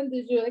often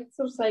did you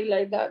exercise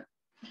like that?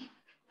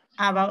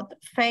 About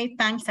 5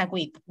 times a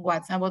week.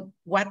 What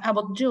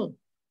about you?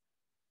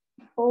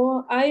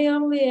 Oh, I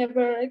only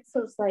ever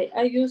exercise.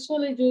 I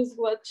usually just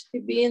watch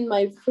TV in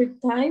my free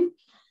time.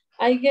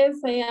 I guess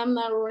I am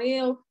a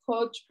real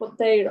couch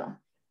potato.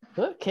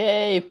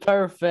 Okay,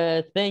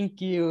 perfect.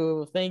 Thank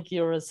you. Thank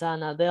you,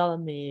 Rosanna.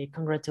 Delmi,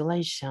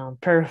 congratulations.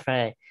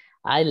 Perfect.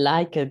 I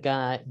like it,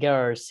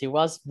 girls. It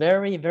was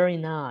very, very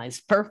nice.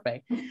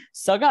 Perfect.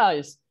 So,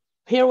 guys,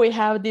 here we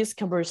have this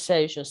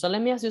conversation. So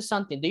let me ask you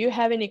something. Do you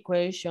have any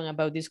question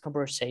about this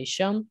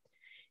conversation?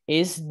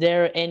 Is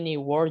there any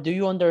word? Do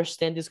you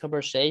understand this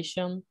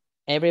conversation?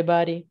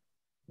 Everybody?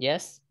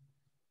 Yes?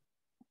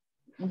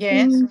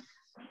 Yes.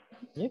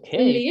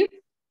 Okay.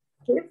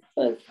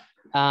 Lift?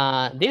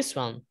 This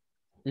one.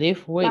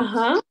 Lift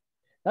weights.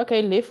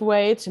 Okay, lift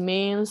weights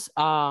means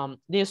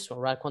this one,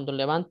 right? Cuando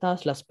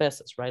levantas las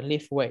pesas, right?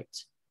 Lift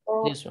weights.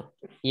 This one.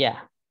 Yeah.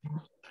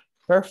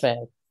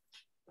 Perfect.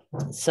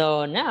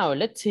 So now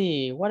let's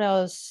see what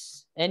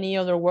else. Any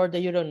other word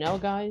that you don't know,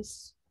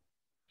 guys?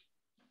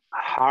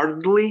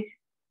 Hardly.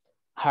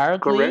 Hardly.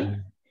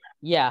 Correct.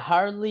 Yeah,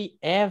 hardly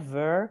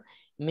ever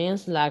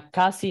means like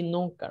casi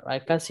nunca,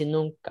 right? Casi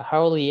nunca,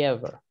 hardly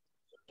ever.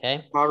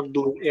 Okay.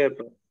 Hardly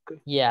ever.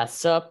 Okay. Yeah,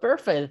 so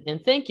perfect.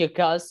 And thank you,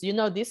 because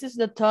this is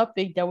the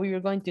topic that we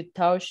are going to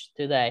touch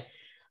today.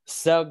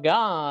 So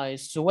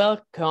guys,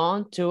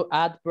 welcome to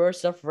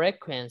adverbs of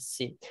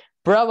frequency.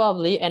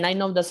 Probably, and I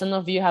know that some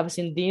of you have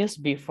seen this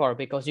before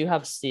because you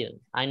have seen,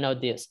 I know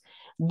this.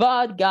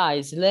 But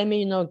guys, let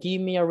me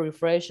give me a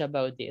refresh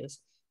about this.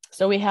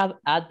 So we have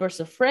adverbs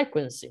of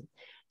frequency.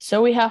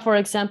 So we have, for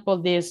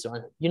example, this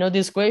one.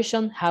 This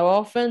question, how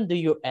often do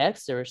you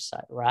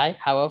exercise, right?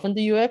 How often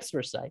do you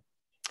exercise?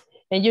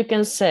 And you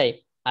can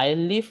say, I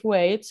lift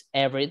weights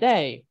every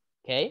day,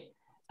 okay?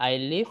 I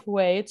lift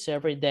weights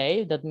every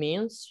day. That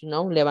means,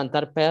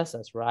 levantar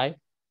pesas, right?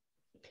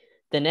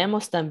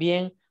 Tenemos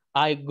también,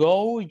 I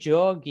go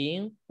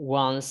jogging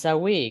once a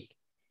week.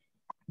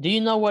 Do you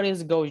know what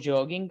is go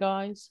jogging,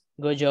 guys?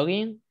 Go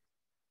jogging?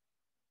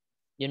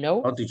 You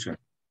know? Oh, teacher.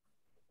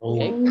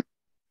 Okay.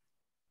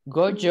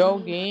 Go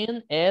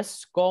jogging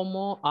es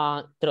como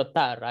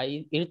trotar,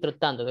 right? Ir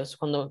trotando. Es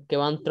cuando que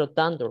van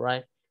trotando,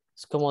 right?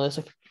 Es como de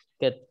esos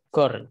que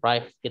corren,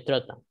 right? Que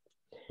trotan.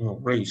 Oh,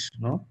 race,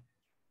 no?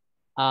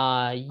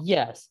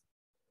 Yes.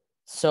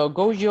 So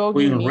go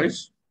jogging means...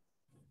 Race?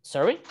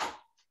 Sorry?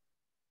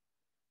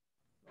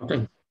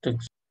 Okay,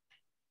 thanks.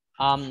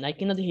 I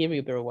cannot hear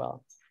you very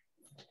well.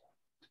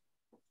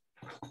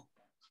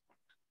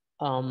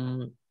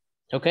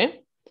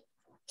 Okay.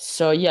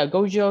 So yeah,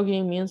 go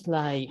jogging means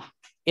like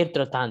ir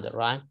trotando,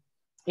 right?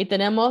 Y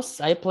tenemos,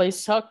 I play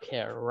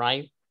soccer,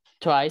 right?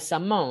 Twice a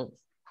month.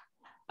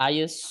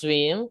 I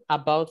swim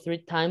about 3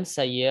 times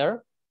a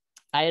year.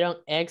 I don't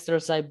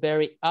exercise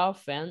very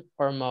often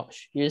or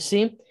much. You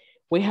see,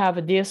 we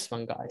have this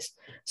one, guys.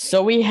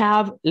 So we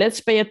have, let's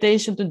pay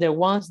attention to the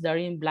ones that are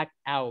in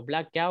blackout.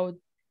 Blackout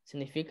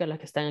significa las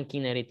que están aquí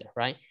negritas,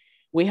 right?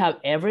 We have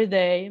every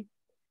day,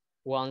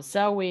 once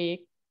a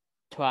week,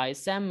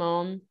 twice a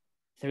month,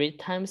 3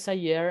 times a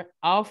year,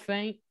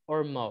 often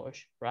or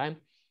much, right?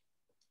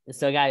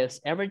 So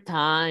guys, every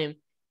time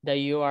that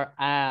you are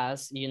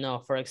asked,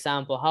 for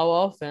example, how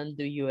often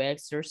do you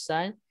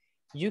exercise?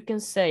 You can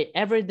say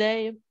every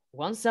day,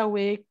 once a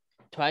week,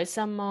 twice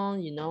a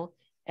month,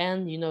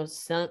 and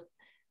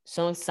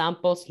some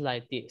examples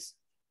like this.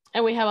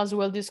 And we have as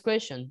well this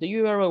question. Do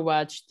you ever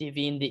watch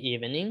TV in the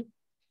evening?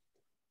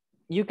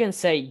 You can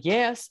say,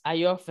 yes,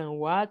 I often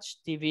watch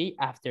TV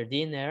after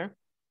dinner.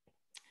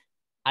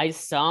 I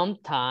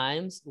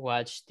sometimes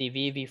watch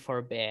TV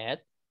before bed.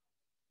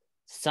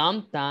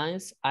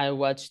 Sometimes I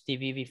watch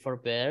TV before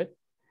bed.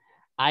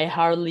 I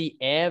hardly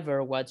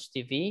ever watch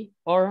TV,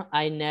 or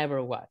I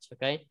never watch,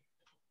 okay?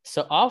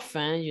 So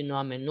often, you know,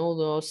 a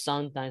menudo,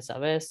 sometimes, a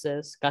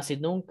veces, casi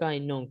nunca y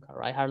nunca,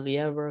 right? Hardly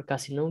ever,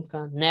 casi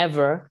nunca,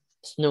 never,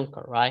 es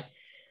nunca, right?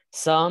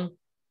 So,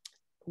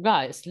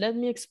 guys, let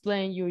me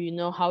explain you, you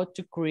know, how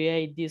to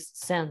create these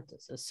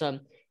sentences. So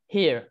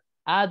here,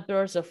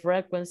 adverbs of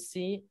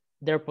frequency,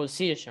 their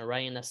position,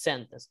 right, in a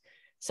sentence.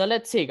 So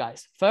let's see,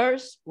 guys.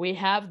 First, we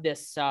have the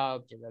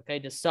subject, okay?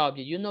 The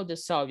subject, you know the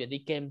subject.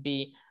 It can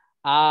be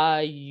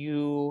I,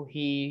 you,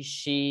 he,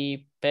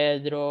 she,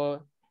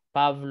 Pedro,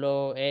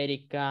 Pablo,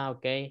 Erika,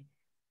 okay?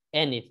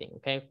 Anything,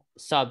 okay?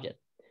 Subject.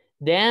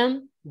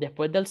 Then,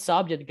 después del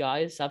subject,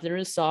 guys, after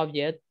the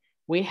subject,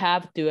 we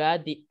have to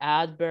add the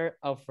adverb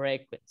of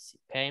frequency,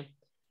 okay?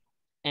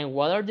 And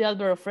what are the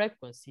adverb of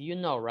frequency? You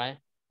know, right?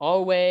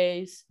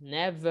 Always,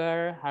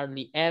 never,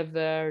 hardly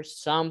ever,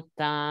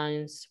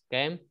 sometimes,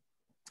 okay?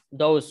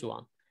 Those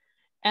one.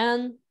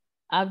 And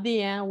at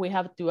the end, we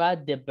have to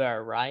add the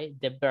verb, right?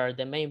 The verb,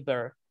 the main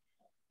verb,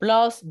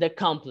 plus the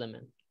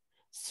complement.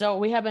 So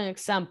we have an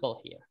example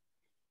here.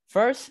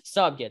 First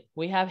subject,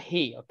 we have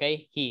he,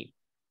 okay? He.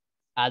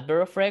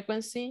 Adverb of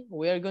frequency,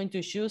 we are going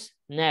to choose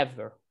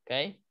never,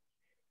 okay?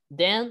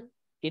 Then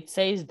it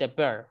says the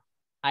verb.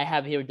 I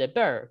have here the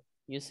verb.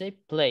 You say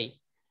play.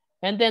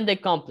 And then the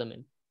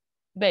complement,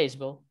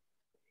 baseball.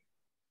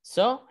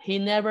 So he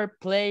never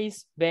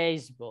plays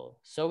baseball.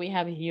 So we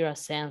have here a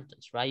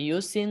sentence, right?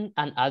 Using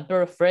an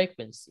adverb of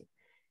frequency.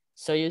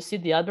 So you see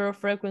the adverb of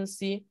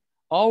frequency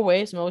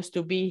always must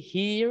to be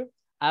here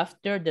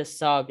after the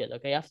subject,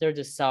 okay? After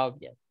the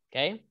subject,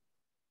 okay?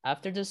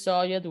 After the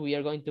subject, we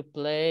are going to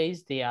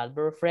place the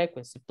adverb of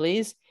frequency.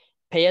 Please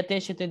pay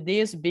attention to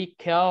this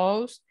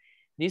because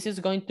this is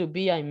going to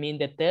be, I mean,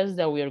 the test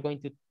that we are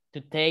going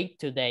to take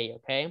today,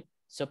 okay?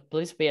 So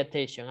please pay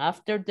attention.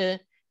 After the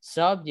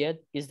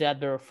subject is the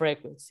adverb of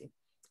frequency.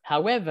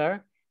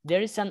 However,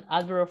 there is an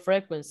adverb of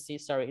frequency,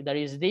 sorry, that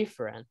is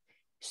different.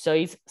 So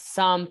it's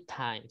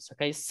sometimes,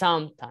 okay?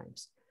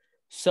 Sometimes.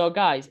 So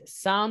guys,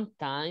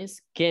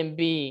 sometimes can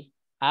be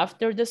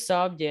after the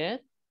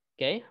subject,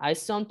 okay? I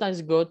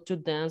sometimes go to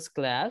dance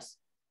class.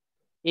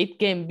 It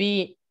can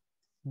be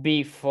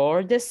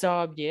before the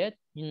subject,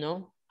 you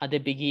know, at the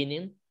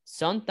beginning.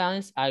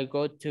 Sometimes I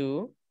go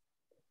to,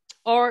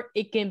 or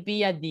it can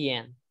be at the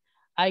end.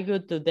 I go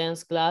to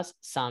dance class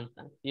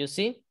sometimes, you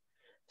see?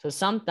 So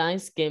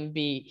sometimes can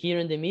be here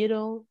in the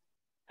middle,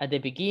 at the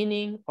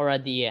beginning, or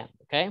at the end,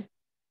 okay?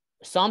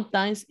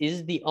 Sometimes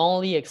is the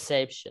only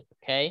exception,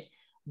 okay?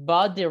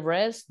 But the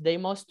rest, they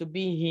must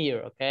be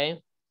here,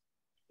 okay?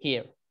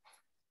 Here.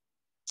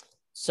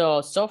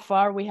 So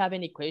far we have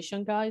any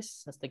question,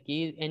 guys? Hasta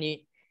aquí,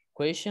 any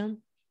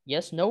question?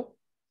 Yes, no?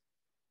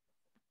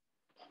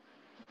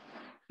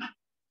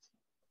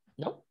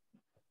 No?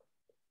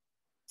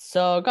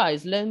 So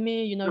guys, let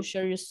me, you know,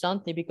 share you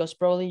something because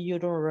probably you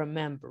don't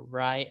remember,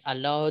 right? A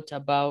lot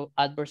about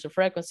adverbs of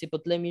frequency,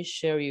 but let me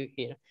share you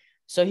here.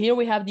 So here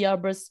we have the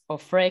adverbs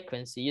of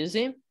frequency, you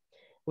see?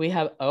 We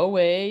have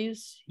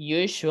always,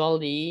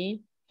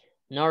 usually,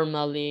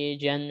 normally,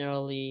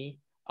 generally,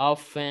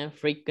 often,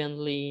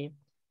 frequently.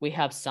 We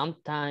have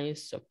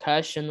sometimes,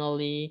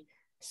 occasionally,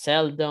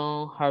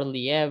 seldom,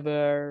 hardly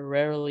ever,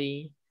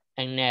 rarely,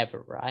 and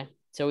never, right?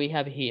 So we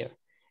have here.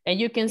 And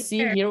you can see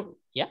here,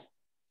 yeah.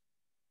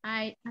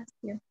 I ask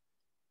you.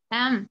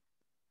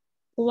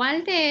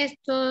 ¿Cuál de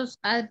estos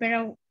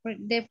adverbios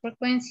de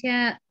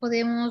frecuencia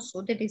podemos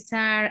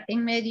utilizar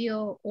en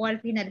medio o al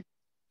final?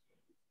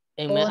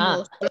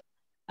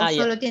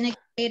 Solo tiene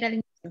que ir al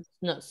inicio.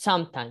 No,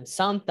 sometimes.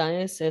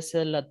 Sometimes es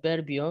el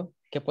adverbio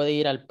que puede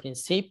ir al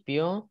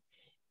principio,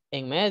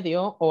 en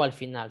medio o al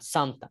final.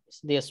 Sometimes.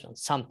 This one,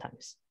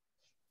 sometimes.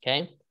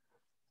 Okay.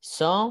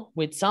 So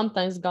with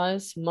sometimes,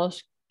 guys,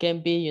 most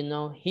can be, you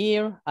know,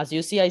 here. As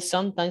you see, I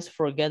sometimes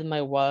forget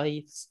my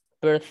wife's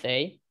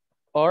birthday,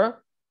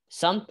 or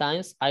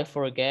sometimes I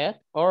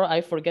forget, or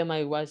I forget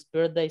my wife's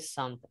birthday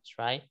sometimes,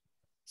 right?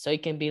 So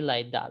it can be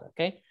like that,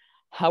 okay?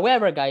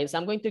 However, guys,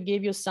 I'm going to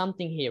give you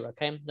something here,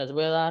 okay? Les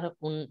voy a dar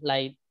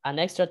like an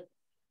extra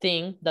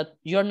thing that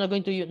you're not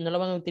going to, no lo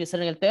van a utilizar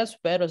en el test,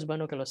 pero es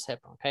bueno que lo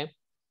sepan, okay?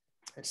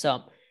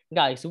 So,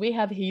 guys, we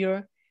have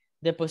here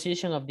the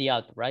position of the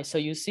adverb, right? So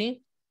you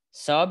see,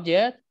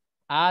 subject,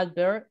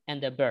 adverb,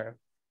 and the verb.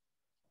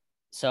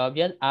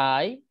 Subject,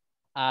 I,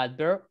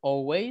 adverb,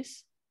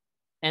 always,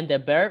 and the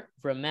verb,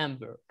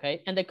 remember,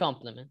 okay? And the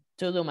complement,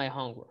 to do my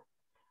homework.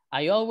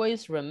 I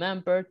always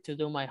remember to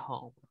do my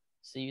homework.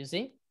 So you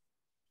see?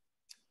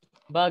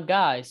 But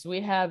guys, we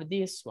have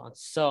this one.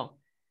 So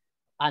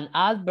an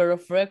adverb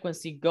of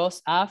frequency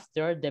goes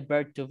after the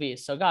verb to be.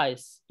 So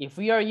guys, if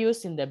we are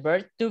using the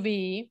verb to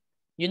be,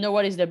 you know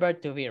what is the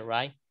verb to be,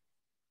 right?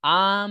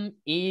 Am,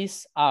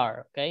 is,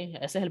 are, okay?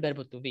 Ese es el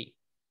verbo to be,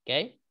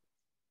 okay?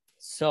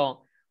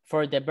 So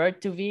for the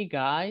verb to be,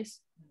 guys,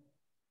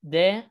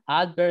 the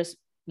adverbs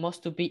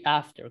must to be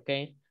after,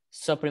 okay?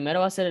 So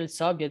primero va a ser el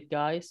subject,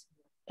 guys.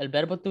 el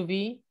verbo to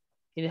be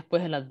y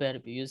después el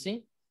adverbio, you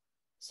see?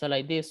 So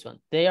like this one,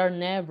 they are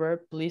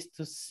never pleased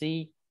to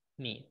see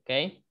me,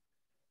 okay?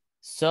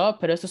 So,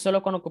 pero eso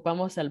solo cuando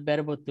ocupamos el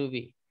verbo to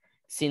be.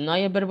 Si no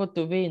hay el verbo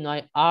to be, no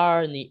hay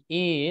are ni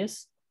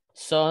is,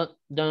 so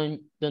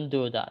don't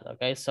do that,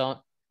 okay?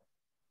 So,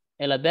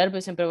 el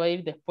adverbio siempre va a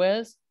ir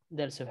después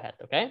del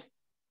sujeto, okay?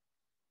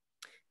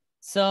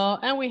 So,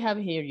 and we have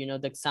here, you know,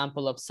 the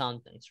example of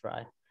something,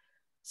 right?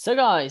 So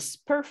guys,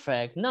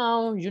 perfect.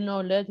 Now, you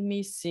know, let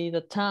me see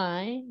the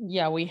time.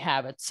 Yeah, we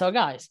have it. So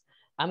guys,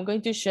 I'm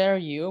going to share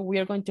you. We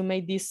are going to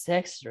make this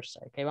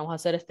exercise. Okay, vamos a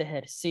hacer este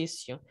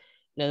ejercicio.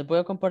 Les voy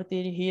a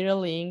compartir here a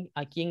link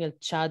aquí en el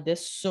chat de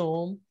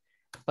Zoom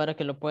para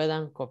que lo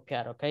puedan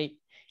copiar, ok?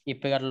 Y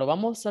pegarlo.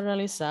 Vamos a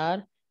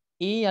realizar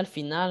y al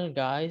final,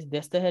 guys, de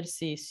este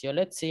ejercicio,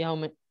 let's see how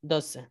many,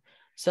 12.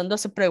 Son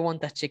 12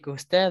 preguntas,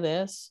 chicos.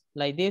 Ustedes,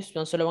 like this,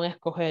 no solo van a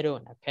escoger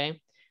una, ok?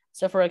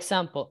 So, for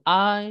example,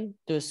 I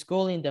do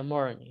school in the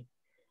morning.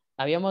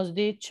 Habíamos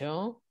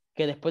dicho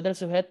que después del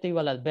sujeto iba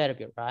el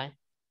adverbio, right?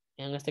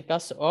 En este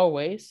caso,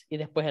 always, y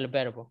después el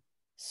verbo.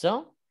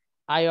 So,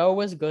 I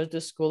always go to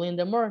school in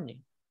the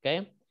morning,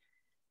 ¿ok?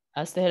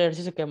 Este es el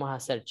ejercicio que vamos a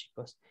hacer,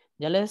 chicos.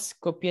 Ya les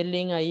copié el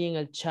link ahí en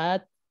el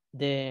chat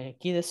de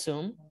aquí de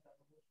Zoom.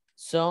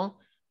 So,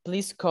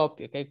 please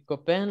copy, ¿ok?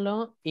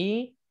 Copénlo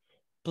y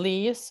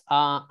please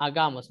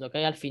hagámoslo, ¿ok?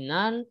 Al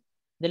final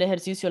del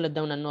ejercicio les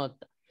da una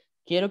nota.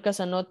 Quiero que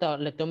esa nota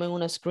le tomen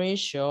una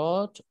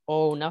screenshot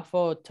o una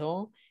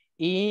foto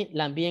y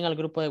la envíen al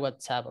grupo de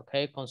WhatsApp,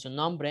 ¿ok? Con su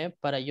nombre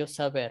para yo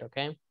saber,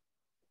 ¿ok?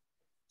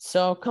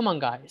 So, come on,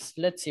 guys.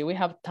 Let's see. We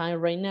have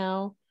time right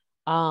now.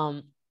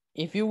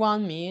 If you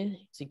want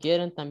me, si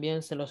quieren,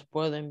 también se los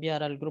puedo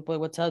enviar al grupo de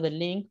WhatsApp el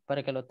link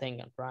para que lo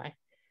tengan, right?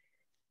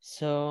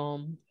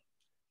 So,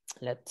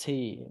 let's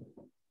see.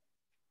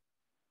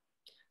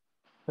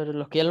 Pero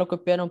los que ya lo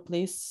copiaron,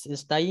 please,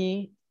 está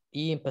ahí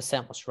y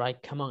empecemos, right?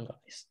 Come on,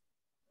 guys.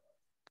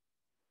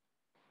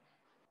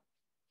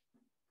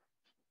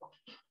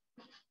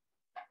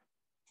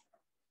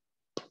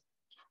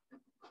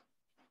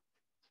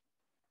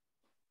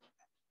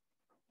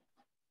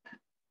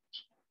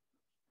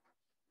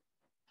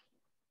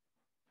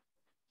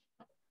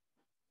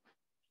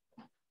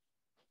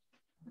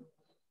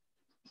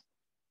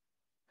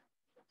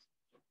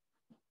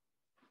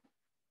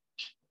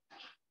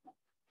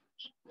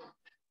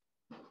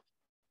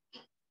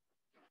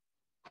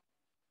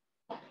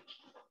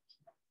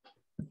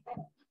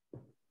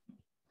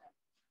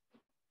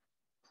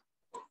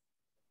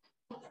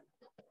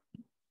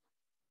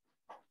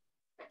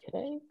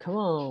 Okay, come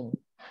on.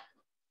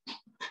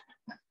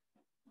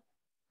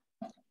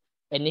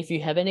 And if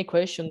you have any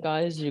question,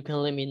 guys, you can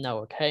let me know,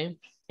 okay?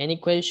 Any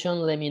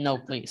question, let me know,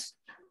 please.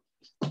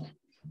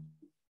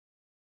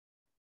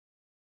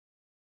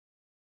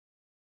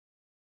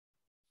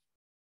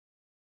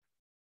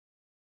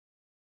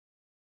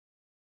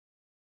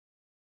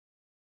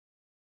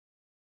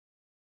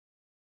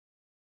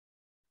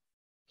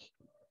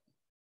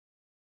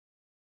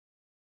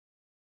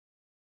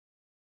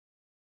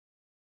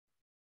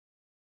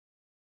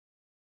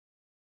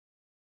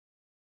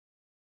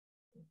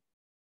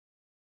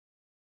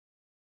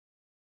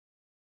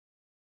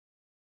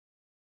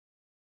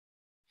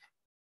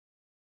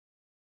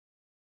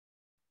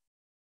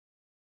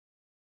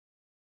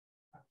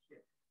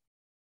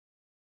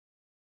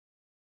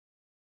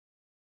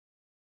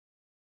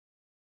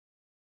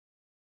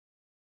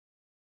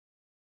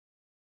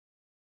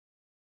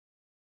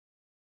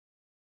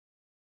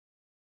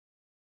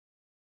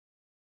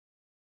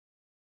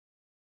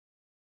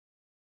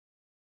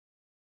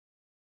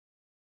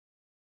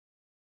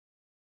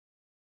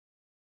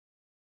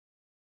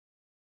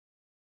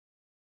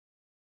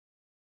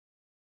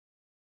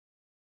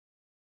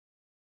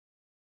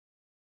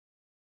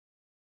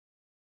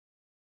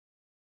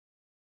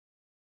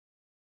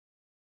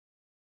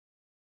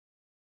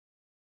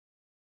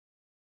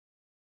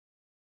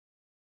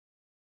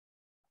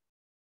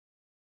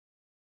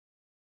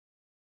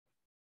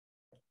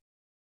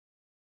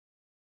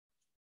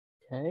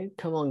 Okay,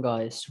 come on,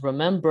 guys.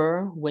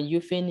 Remember, when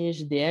you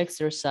finish the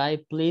exercise,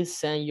 please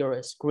send your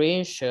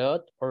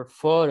screenshot or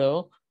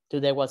photo to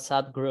the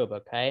WhatsApp group,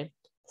 okay?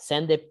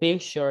 Send the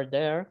picture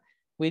there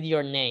with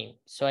your name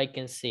so I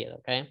can see it,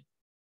 okay?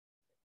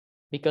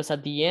 Because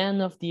at the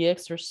end of the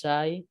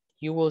exercise,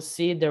 you will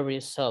see the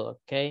result,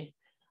 okay?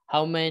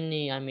 How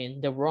many, I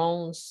mean, the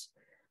rounds,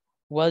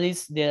 what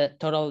is the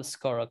total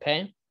score,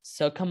 okay?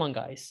 So come on,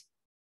 guys.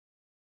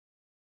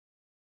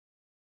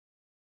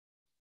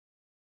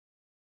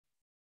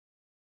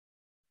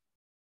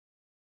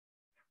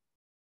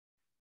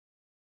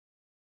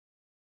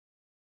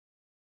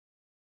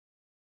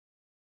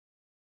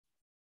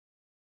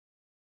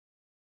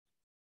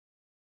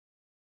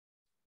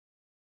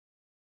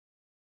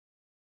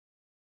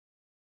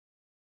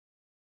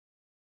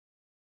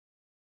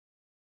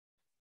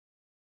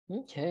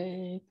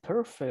 Okay,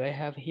 perfect. I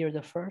have here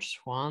the first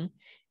one.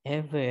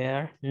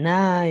 Ever.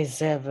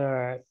 Nice,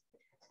 Ever.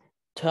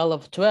 12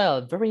 of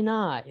 12. Very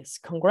nice.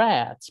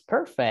 Congrats.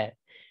 Perfect.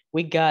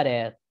 We got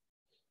it.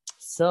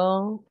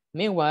 So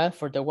meanwhile,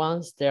 for the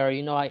ones that are,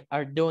 you know,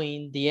 are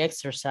doing the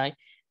exercise,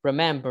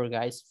 remember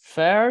guys,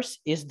 first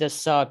is the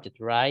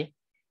subject, right?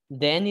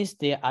 Then is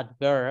the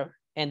adverb,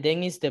 and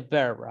then is the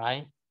verb,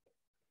 right?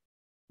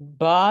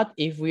 But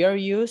if we are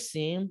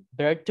using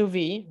verb to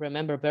be,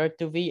 remember verb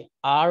to be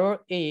are or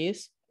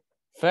is,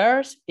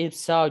 first is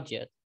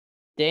subject,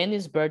 then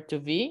is verb to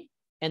be,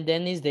 and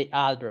then is the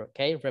adverb,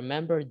 okay?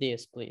 Remember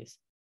this, please.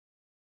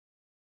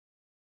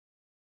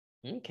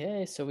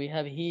 Okay, so we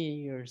have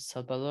here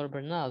Salvador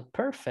Bernal.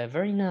 Perfect,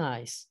 very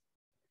nice.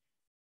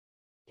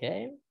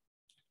 Okay.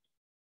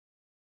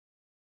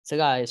 So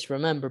guys,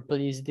 remember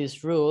please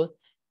this rule.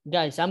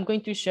 Guys, I'm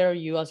going to share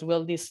you as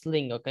well this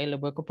link, okay? Les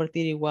voy a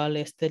compartir igual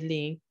este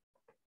link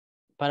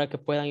para que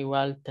puedan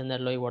igual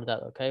tenerlo ahí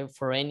guardado, okay?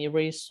 For any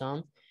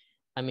reason,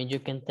 I mean, you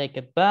can take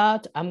it,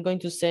 but I'm going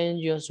to send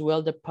you as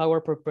well the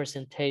PowerPoint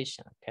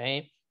presentation,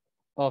 okay?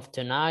 Of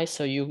tonight,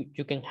 so you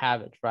can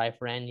have it, right?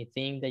 For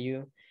anything that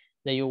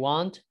you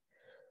want.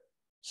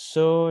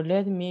 So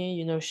let me,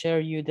 you know,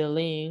 share you the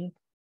link,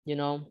 you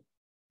know,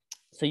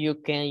 so you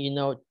can, you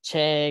know,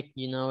 check,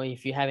 you know,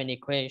 if you have any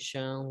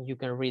question, you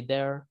can read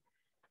there.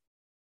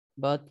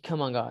 But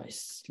come on,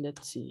 guys,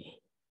 let's see.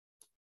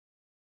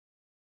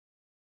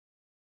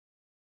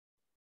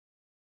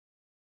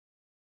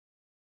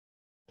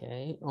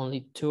 Okay,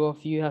 only 2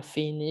 of you have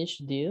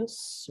finished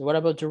this. What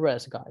about the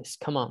rest, guys?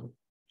 Come on.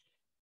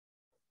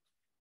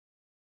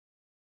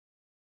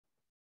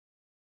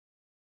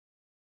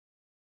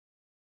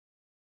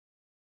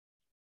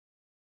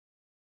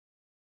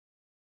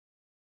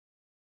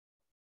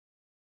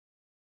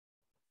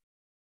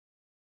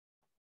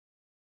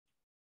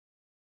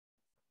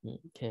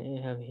 Okay,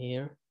 I have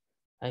here.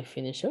 I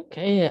finished.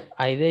 Okay,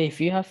 Aide, if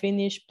you have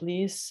finished,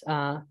 please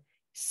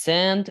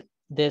send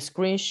the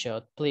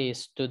screenshot,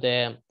 please, to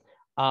the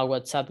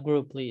WhatsApp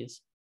group,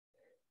 please.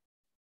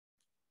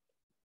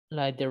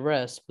 Like the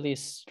rest,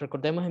 please.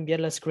 Recordemos enviar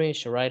la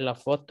screenshot, right? La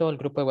foto al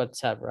grupo de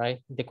WhatsApp,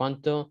 right? De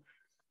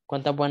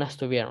cuántas buenas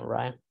tuvieron,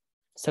 right?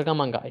 So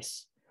come on,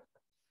 guys.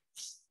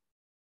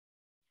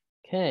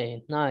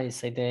 Okay,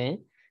 nice, Aide.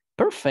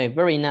 Perfect,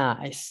 very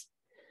nice.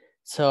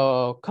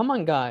 So come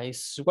on,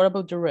 guys. What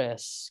about the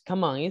rest?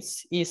 Come on,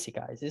 it's easy,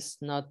 guys. It's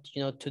not,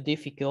 you know, too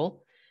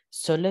difficult.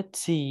 So let's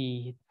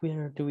see,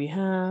 where do we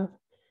have?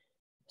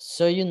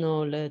 So, you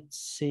know, let's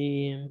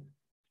see.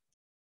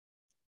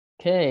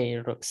 Okay,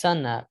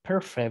 Roxana,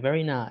 perfect,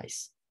 very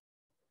nice.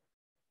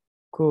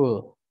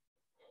 Cool.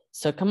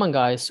 So come on,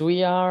 guys,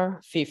 we are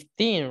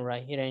 15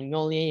 right here and you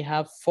only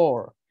have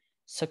 4.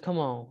 So come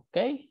on,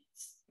 okay?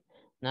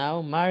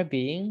 Now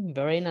Marvin,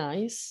 very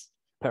nice,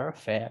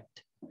 perfect.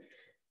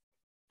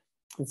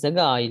 So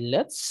guys,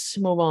 let's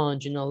move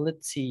on, you know,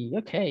 let's see.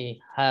 Okay,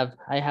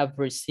 I have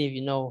received,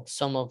 you know,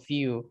 some of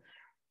you,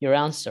 your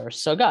answers.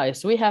 So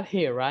guys, we have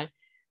here, right?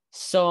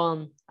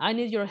 So I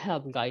need your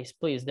help, guys,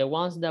 please, the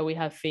ones that we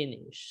have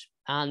finished.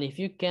 And if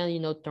you can, you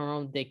know, turn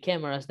on the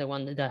cameras, the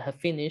one that have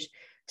finished.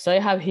 So I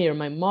have here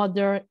my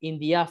mother in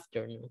the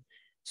afternoon.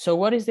 So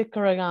what is the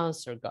correct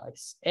answer,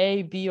 guys?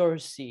 A, B, or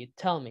C?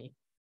 Tell me.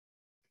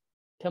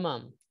 Come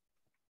on.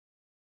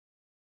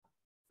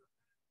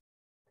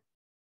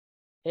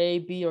 A,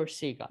 B, or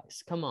C,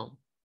 guys? Come on.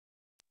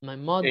 My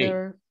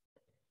mother.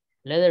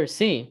 A. Letter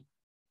C.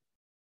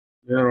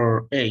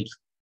 Letter A.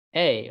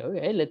 A,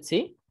 okay, let's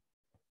see.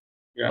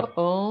 Yeah.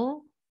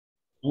 Uh-oh.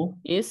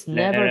 It's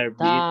Letter never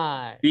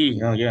tired. B,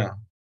 oh yeah.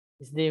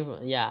 It's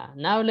different, yeah.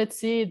 Now let's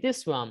see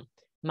this one.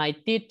 My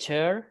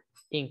teacher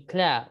in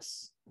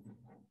class.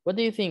 What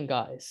do you think,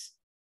 guys?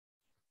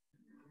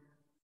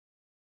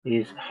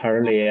 Is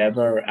hardly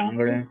ever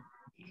angry.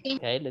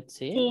 Okay, let's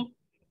see.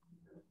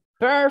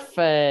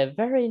 Perfect,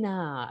 very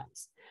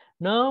nice.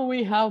 Now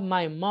we have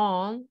my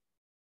mom.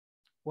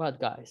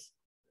 What, guys?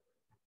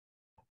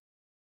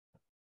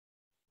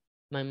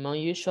 My mom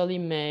usually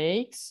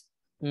makes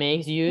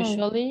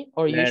usually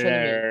or usually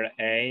Letter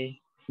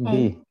A.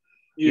 B.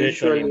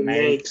 Usually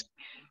makes.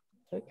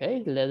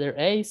 Okay, letter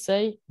A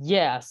say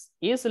yes.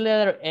 Is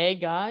letter A,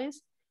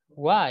 guys?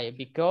 Why?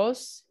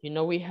 Because, you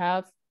know, we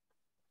have,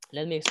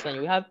 let me explain.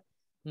 We have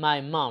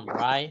my mom,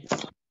 right?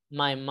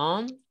 My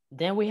mom.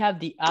 Then we have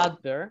the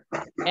adverb.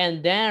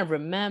 And then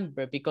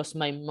remember, because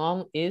my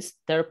mom is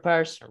third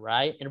person,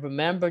 right? And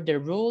remember the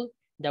rule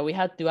that we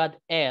had to add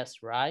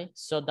S, right?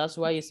 So that's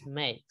why it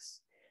makes.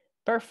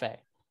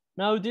 Perfect.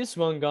 Now this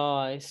one,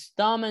 guys.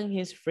 Tom and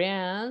his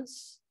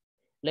friends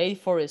late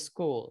for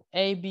school.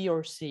 A, B,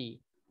 or C?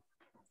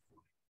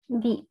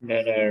 B.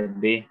 Letter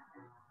B.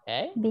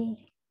 Okay. B.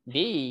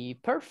 B.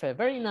 Perfect.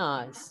 Very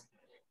nice.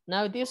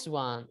 Now this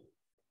one.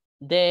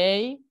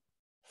 They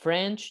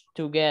French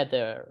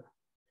together.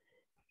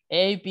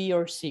 A, B,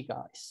 or C,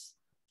 guys?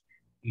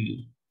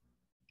 B.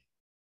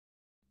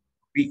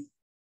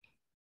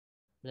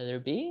 Letter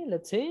B.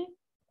 Let's see.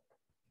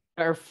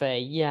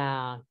 Perfect.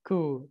 Yeah.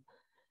 Cool.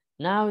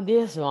 Now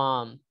this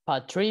one.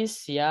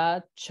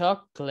 Patricia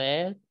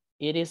chocolate.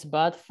 It is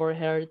bad for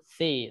her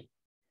teeth.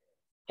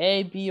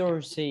 A, B,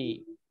 or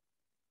C?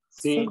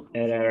 C.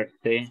 Letter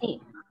C.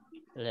 C.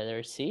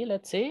 Letter C,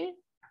 let's see.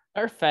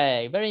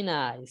 Perfect, very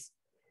nice.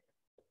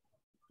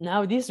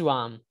 Now this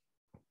one.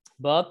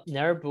 Bob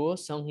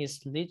nervous on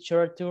his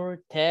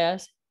literature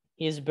test.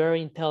 He's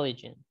very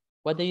intelligent.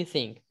 What do you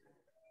think?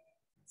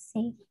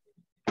 Sí.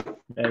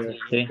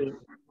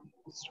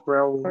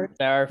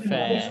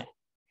 Perfect.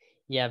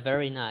 Yeah,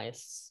 very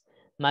nice.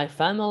 My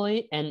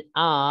family and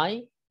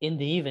I in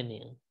the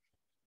evening.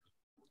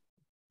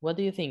 What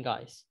do you think,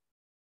 guys?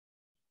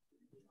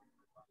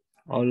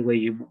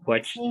 Always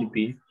watch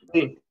TV.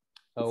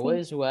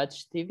 Always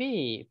watch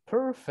TV.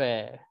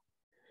 Perfect.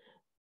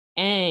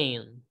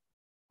 And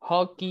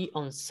hockey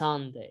on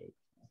Sunday.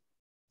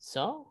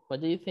 So,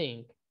 what do you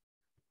think?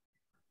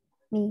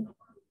 Me.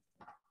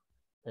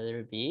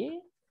 Letter B?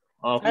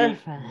 Okay.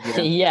 Perfect.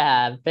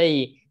 Yeah,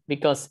 B,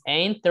 because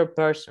ain't their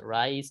person,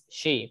 right? It's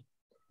she.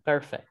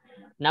 Perfect.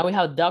 Now we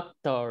have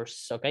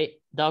doctors, okay?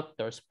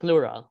 Doctors,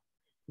 plural.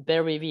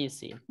 Very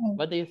busy.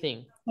 What do you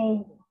think?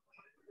 A.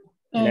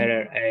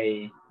 Letter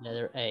A.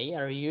 Letter A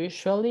are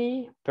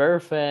usually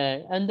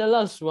perfect. And the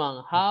last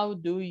one, how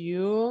do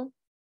you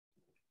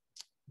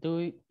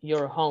do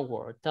your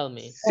homework? Tell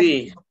me.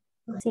 Sí.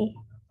 Sí.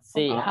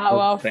 See,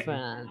 how Perfect.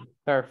 often?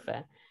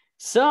 Perfect.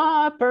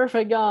 So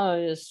perfect,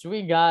 guys.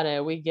 We got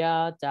it. We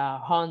got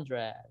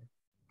 100.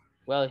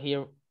 Well,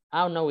 here,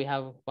 I don't know, we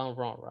have one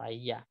wrong, right?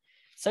 Yeah.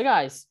 So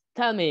guys,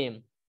 tell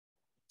me,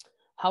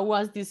 how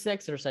was this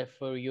exercise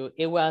for you?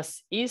 It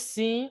was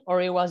easy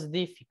or it was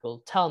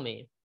difficult? Tell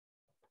me.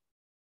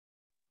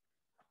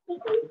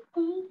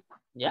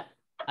 Yeah,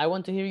 I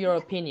want to hear your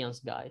opinions,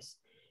 guys.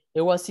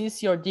 It was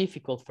easy or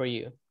difficult for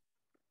you?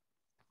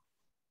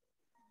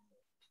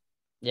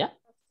 Yeah.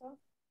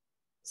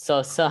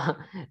 So,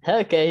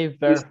 okay,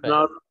 perfect.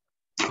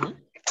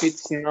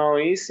 It's not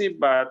easy,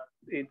 but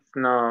it's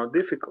not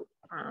difficult.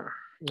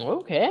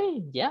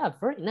 Okay, yeah,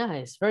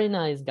 very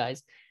nice,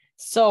 guys.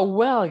 So,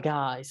 well,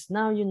 guys,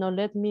 now,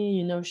 let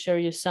me, share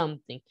you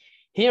something.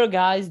 Here,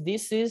 guys,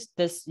 this is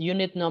this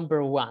unit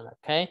number 1,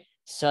 okay?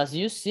 So, as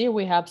you see,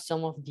 we have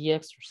some of the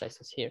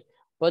exercises here.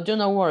 But do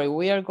not worry,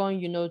 we are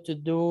going, to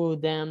do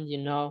them,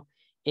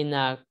 in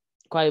a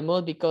quiet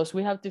mode because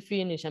we have to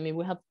finish. I mean,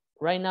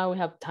 right now we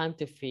have time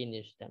to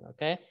finish them,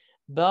 okay?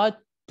 But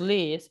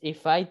please,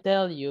 if I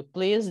tell you,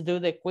 please do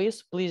the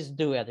quiz, please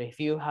do it if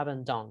you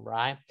haven't done,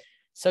 right?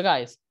 So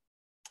guys,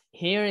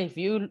 here if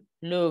you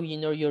look,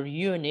 your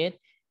unit,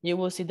 you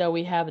will see that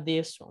we have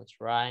these ones,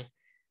 right?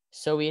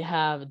 So we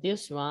have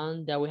this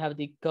one that we have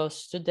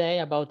discussed today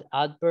about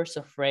adverbs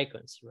of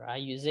frequency,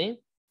 right? You see,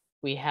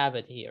 we have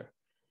it here.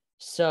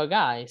 So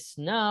guys,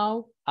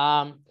 now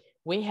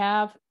we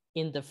have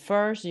in the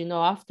first,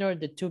 after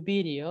the 2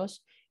 videos,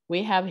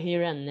 we have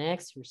here an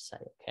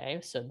exercise, okay?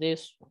 So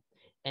this one,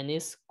 and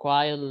it's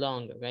quite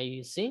long, okay?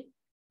 You see,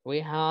 we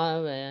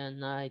have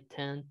 9,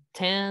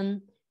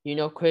 10,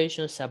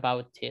 questions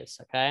about this,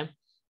 okay?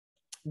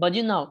 But,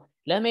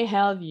 let me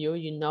help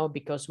you,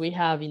 because we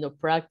have,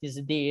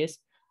 practiced this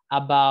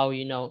about,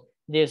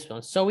 this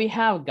one. So we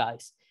have,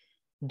 guys,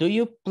 do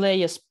you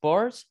play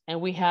sports?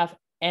 And we have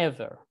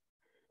ever.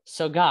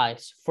 So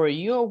guys, for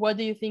you, what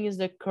do you think is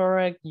the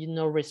correct,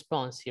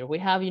 response here? We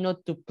have,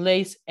 to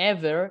place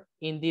ever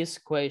in this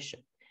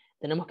question.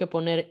 Tenemos que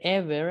poner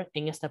ever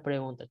en esta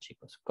pregunta,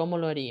 chicos. ¿Cómo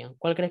lo harían?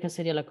 ¿Cuál crees que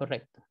sería la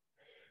correcta?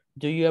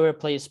 Do you ever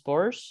play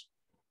sports?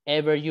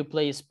 Ever you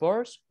play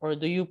sports? Or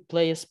do you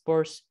play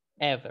sports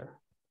ever?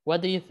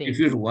 What do you think?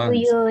 Do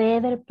you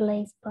ever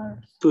play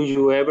sports? Do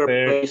you ever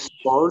play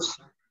sports?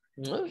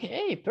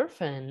 Okay,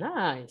 perfect,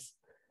 nice.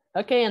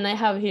 Okay, and I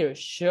have here,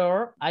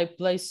 sure, I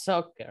play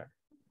soccer.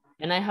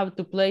 And I have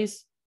to play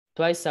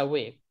twice a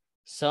week.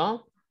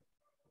 So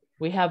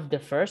we have the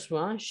first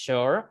one,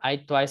 sure, I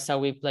twice a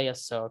week play a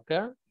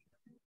soccer.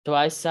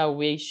 Twice a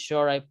week,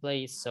 sure, I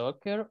play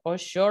soccer. Or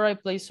sure, I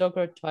play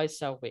soccer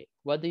twice a week.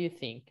 What do you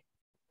think?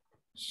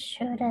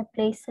 Sure, I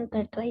play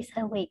soccer twice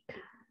a week.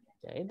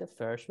 Okay, the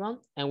first one.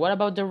 And what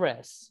about the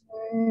rest?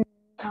 No,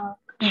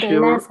 the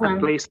Sure, last one. I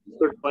play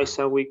soccer twice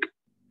a week.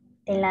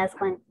 The last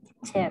one,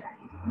 sure.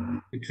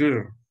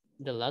 Sure.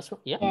 The last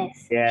one, yeah?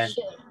 Yes, Yeah.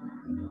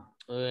 sure.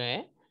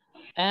 Okay.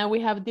 And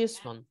we have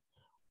this one.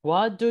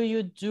 What do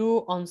you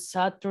do on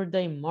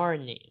Saturday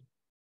morning?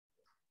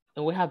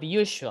 And we have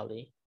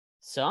usually.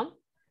 So,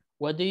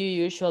 what do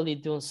you usually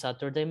do on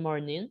Saturday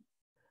morning?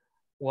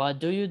 What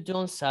do you do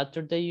on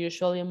Saturday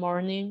usually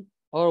morning?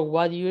 Or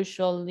what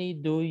usually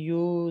do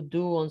you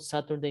do on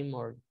Saturday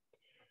morning?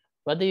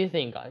 What do you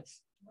think, guys?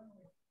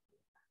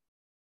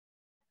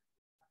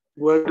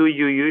 What do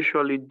you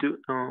usually do?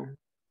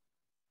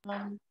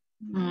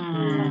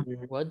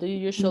 What do you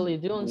usually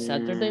do on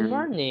Saturday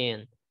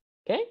morning?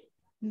 Okay.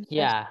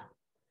 Yeah.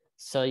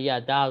 So yeah,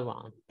 that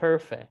one.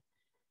 Perfect.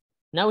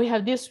 Now we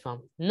have this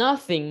one.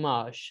 Nothing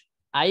much.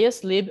 I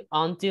sleep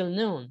until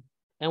noon.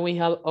 And we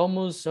have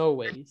almost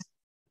always.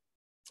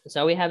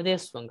 So we have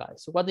this one,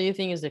 guys. What do you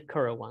think is the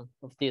correct one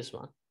of this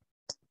one?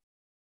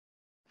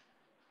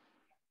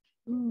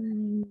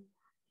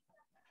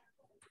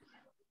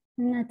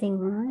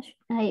 Nothing much.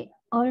 I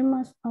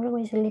almost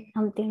always sleep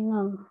until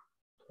noon.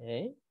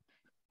 Okay.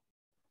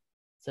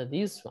 So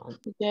this one.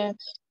 Yes.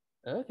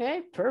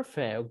 Okay,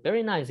 perfect.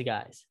 Very nice,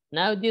 guys.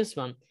 Now this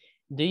one.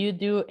 Do you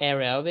do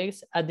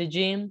aerobics at the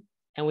gym?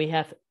 And we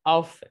have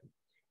often.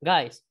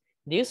 Guys,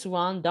 this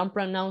one don't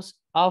pronounce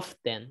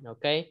often,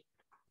 okay?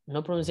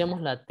 No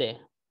pronunciamos la T.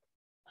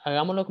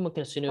 Hagámoslo como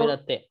que si no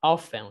hubiera T.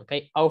 Often,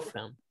 okay?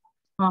 Often.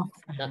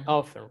 Not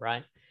often,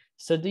 right?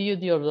 So do you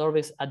do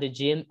aerobics at the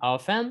gym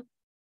often?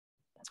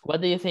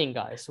 What do you think,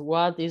 guys?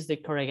 What is the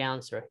correct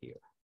answer here?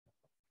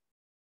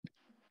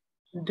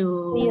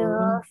 Do you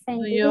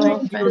do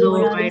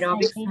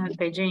aerobics at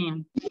the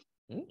gym?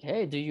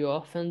 Okay, do you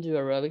often do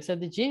aerobics at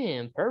the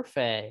gym?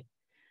 Perfect.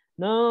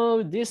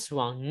 No, this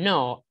one.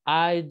 No,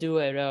 I do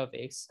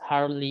aerobics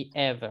hardly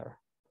ever.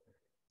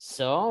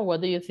 So,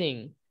 what do you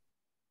think?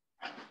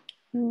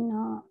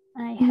 No,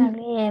 I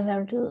hardly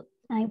ever do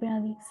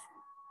aerobics.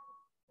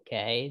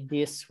 Okay,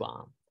 this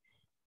one.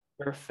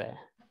 Perfect.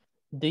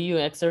 Do you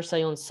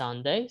exercise on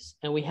Sundays?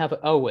 And we have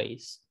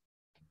always.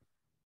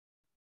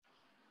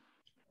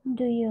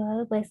 Do you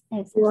always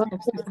exercise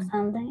on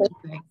Sunday?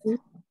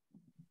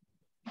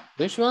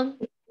 Which one?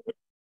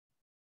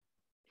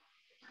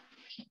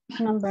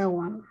 Number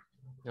one.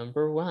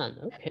 Number one.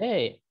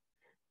 Okay.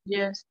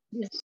 Yes,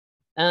 yes.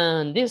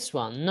 And this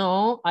one.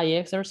 No, I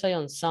exercise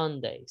on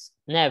Sundays.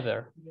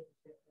 Never.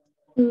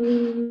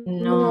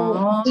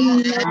 No,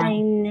 I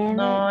never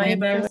no,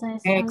 ever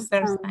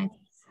exercise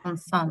on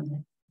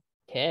Sunday.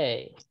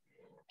 Okay.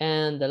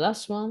 And the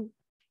last one.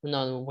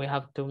 No, we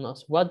have two more.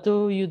 What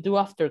do you do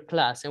after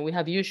class? And we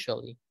have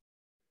usually.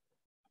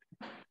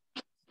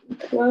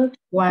 What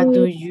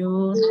do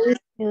you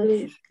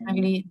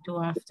usually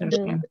do after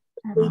class?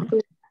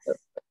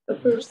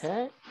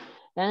 Okay.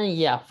 And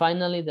yeah,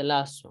 finally the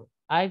last one.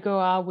 I go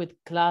out with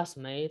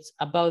classmates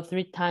about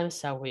 3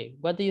 times a week.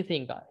 What do you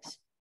think, guys?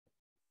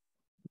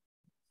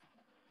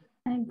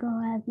 I go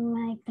out with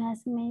my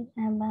classmates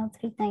about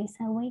 3 times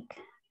a week.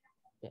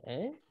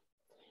 Okay.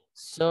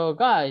 So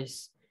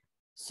guys,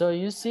 so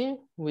you see,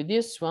 with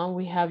this one,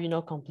 we have,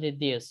 complete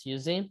this, you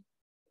see?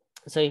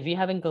 So if you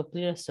haven't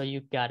completed, so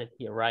you got it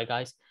here, right,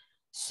 guys?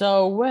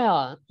 So,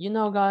 well,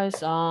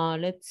 guys,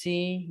 let's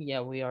see.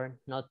 Yeah, we are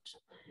not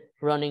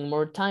running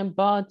more time,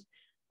 but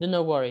do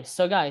not worry.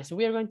 So guys,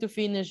 we are going to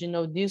finish,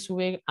 this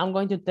week. I'm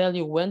going to tell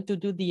you when to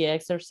do the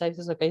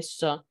exercises, okay?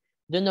 So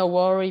do not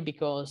worry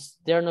because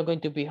they're not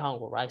going to be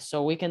homework, right?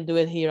 So we can do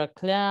it here at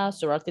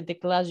class or after the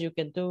class, you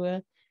can do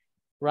it,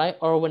 right?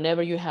 Or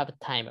whenever you have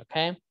time,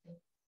 okay?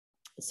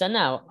 So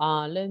now,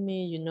 let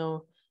me,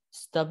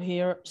 stop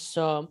here.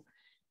 So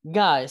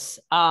guys,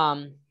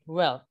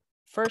 well,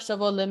 first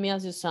of all, let me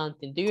ask you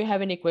something. Do you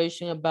have any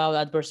question about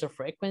adverbs of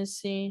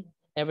frequency?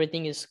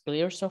 Everything is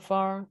clear so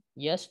far?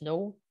 Yes,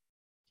 no?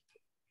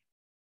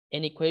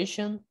 Any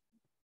question?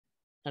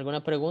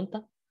 ¿Alguna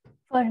pregunta?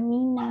 For me,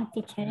 no,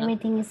 teacher,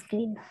 everything is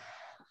clear.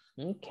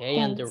 Okay,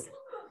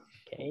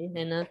 okay,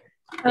 Nena,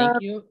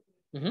 thank you.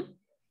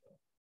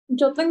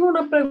 Yo tengo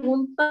una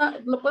pregunta,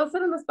 ¿lo puedo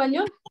hacer en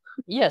español?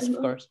 Yes, of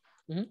course.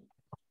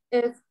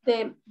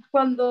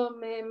 Cuando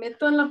me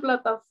meto en la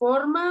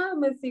plataforma,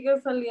 me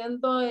sigue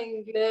saliendo en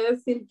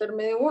inglés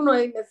intermedio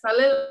 1 y me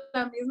sale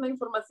la misma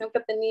información que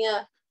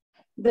tenía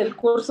del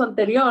curso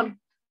anterior.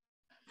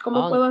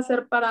 ¿Cómo puedo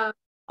hacer para...?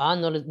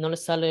 No le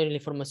sale la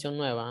información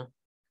nueva.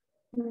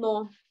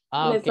 No,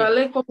 me okay.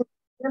 sale como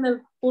en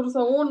el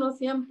curso 1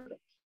 siempre.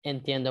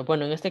 Entiendo.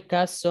 Bueno, en este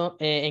caso,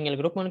 en el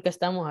grupo en el que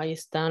estamos, ahí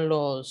están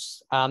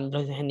los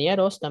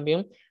ingenieros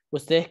también.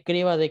 Usted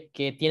escriba de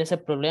que tiene ese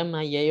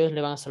problema y ellos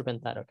le van a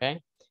solventar,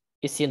 ¿ok?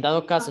 Y si en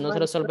dado caso no se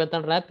lo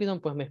solventan rápido,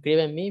 pues me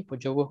escribe a mí,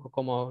 pues yo busco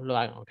cómo lo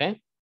hagan, ¿ok?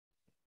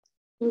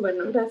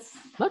 Bueno, gracias.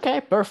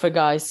 Okay, perfect,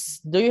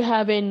 guys. Do you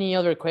have any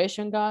other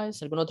question,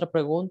 guys? ¿Alguna otra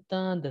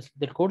pregunta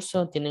del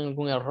curso? ¿Tienen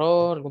algún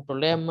error, algún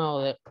problema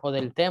o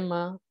del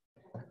tema?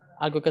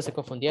 ¿Algo que se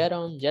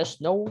confundieron? Yes,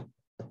 no?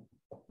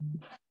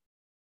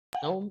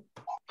 No?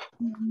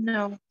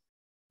 No.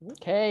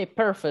 Okay,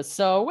 perfect.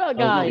 So, well,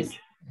 guys.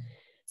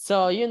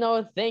 So,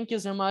 thank you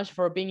so much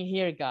for being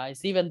here,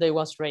 guys, even though it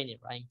was raining,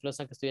 right?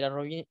 Incluso aunque estuviera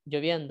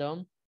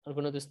lloviendo,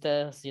 algunos de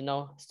ustedes,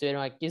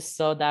 estuvieron aquí.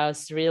 So that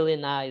was really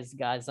nice,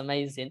 guys.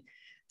 Amazing.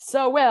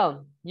 So,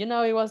 well,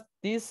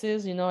 this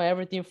is,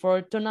 everything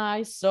for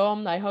tonight. So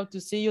I hope to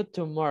see you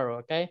tomorrow,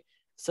 okay?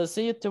 So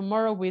see you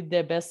tomorrow with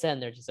the best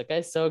energies,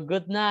 okay? So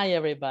good night,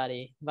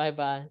 everybody.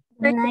 Bye-bye.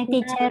 Good night,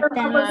 teacher.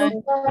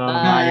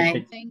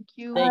 Bye. Thank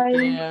you.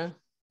 Take care.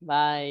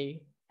 Bye.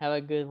 Have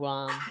a good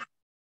one.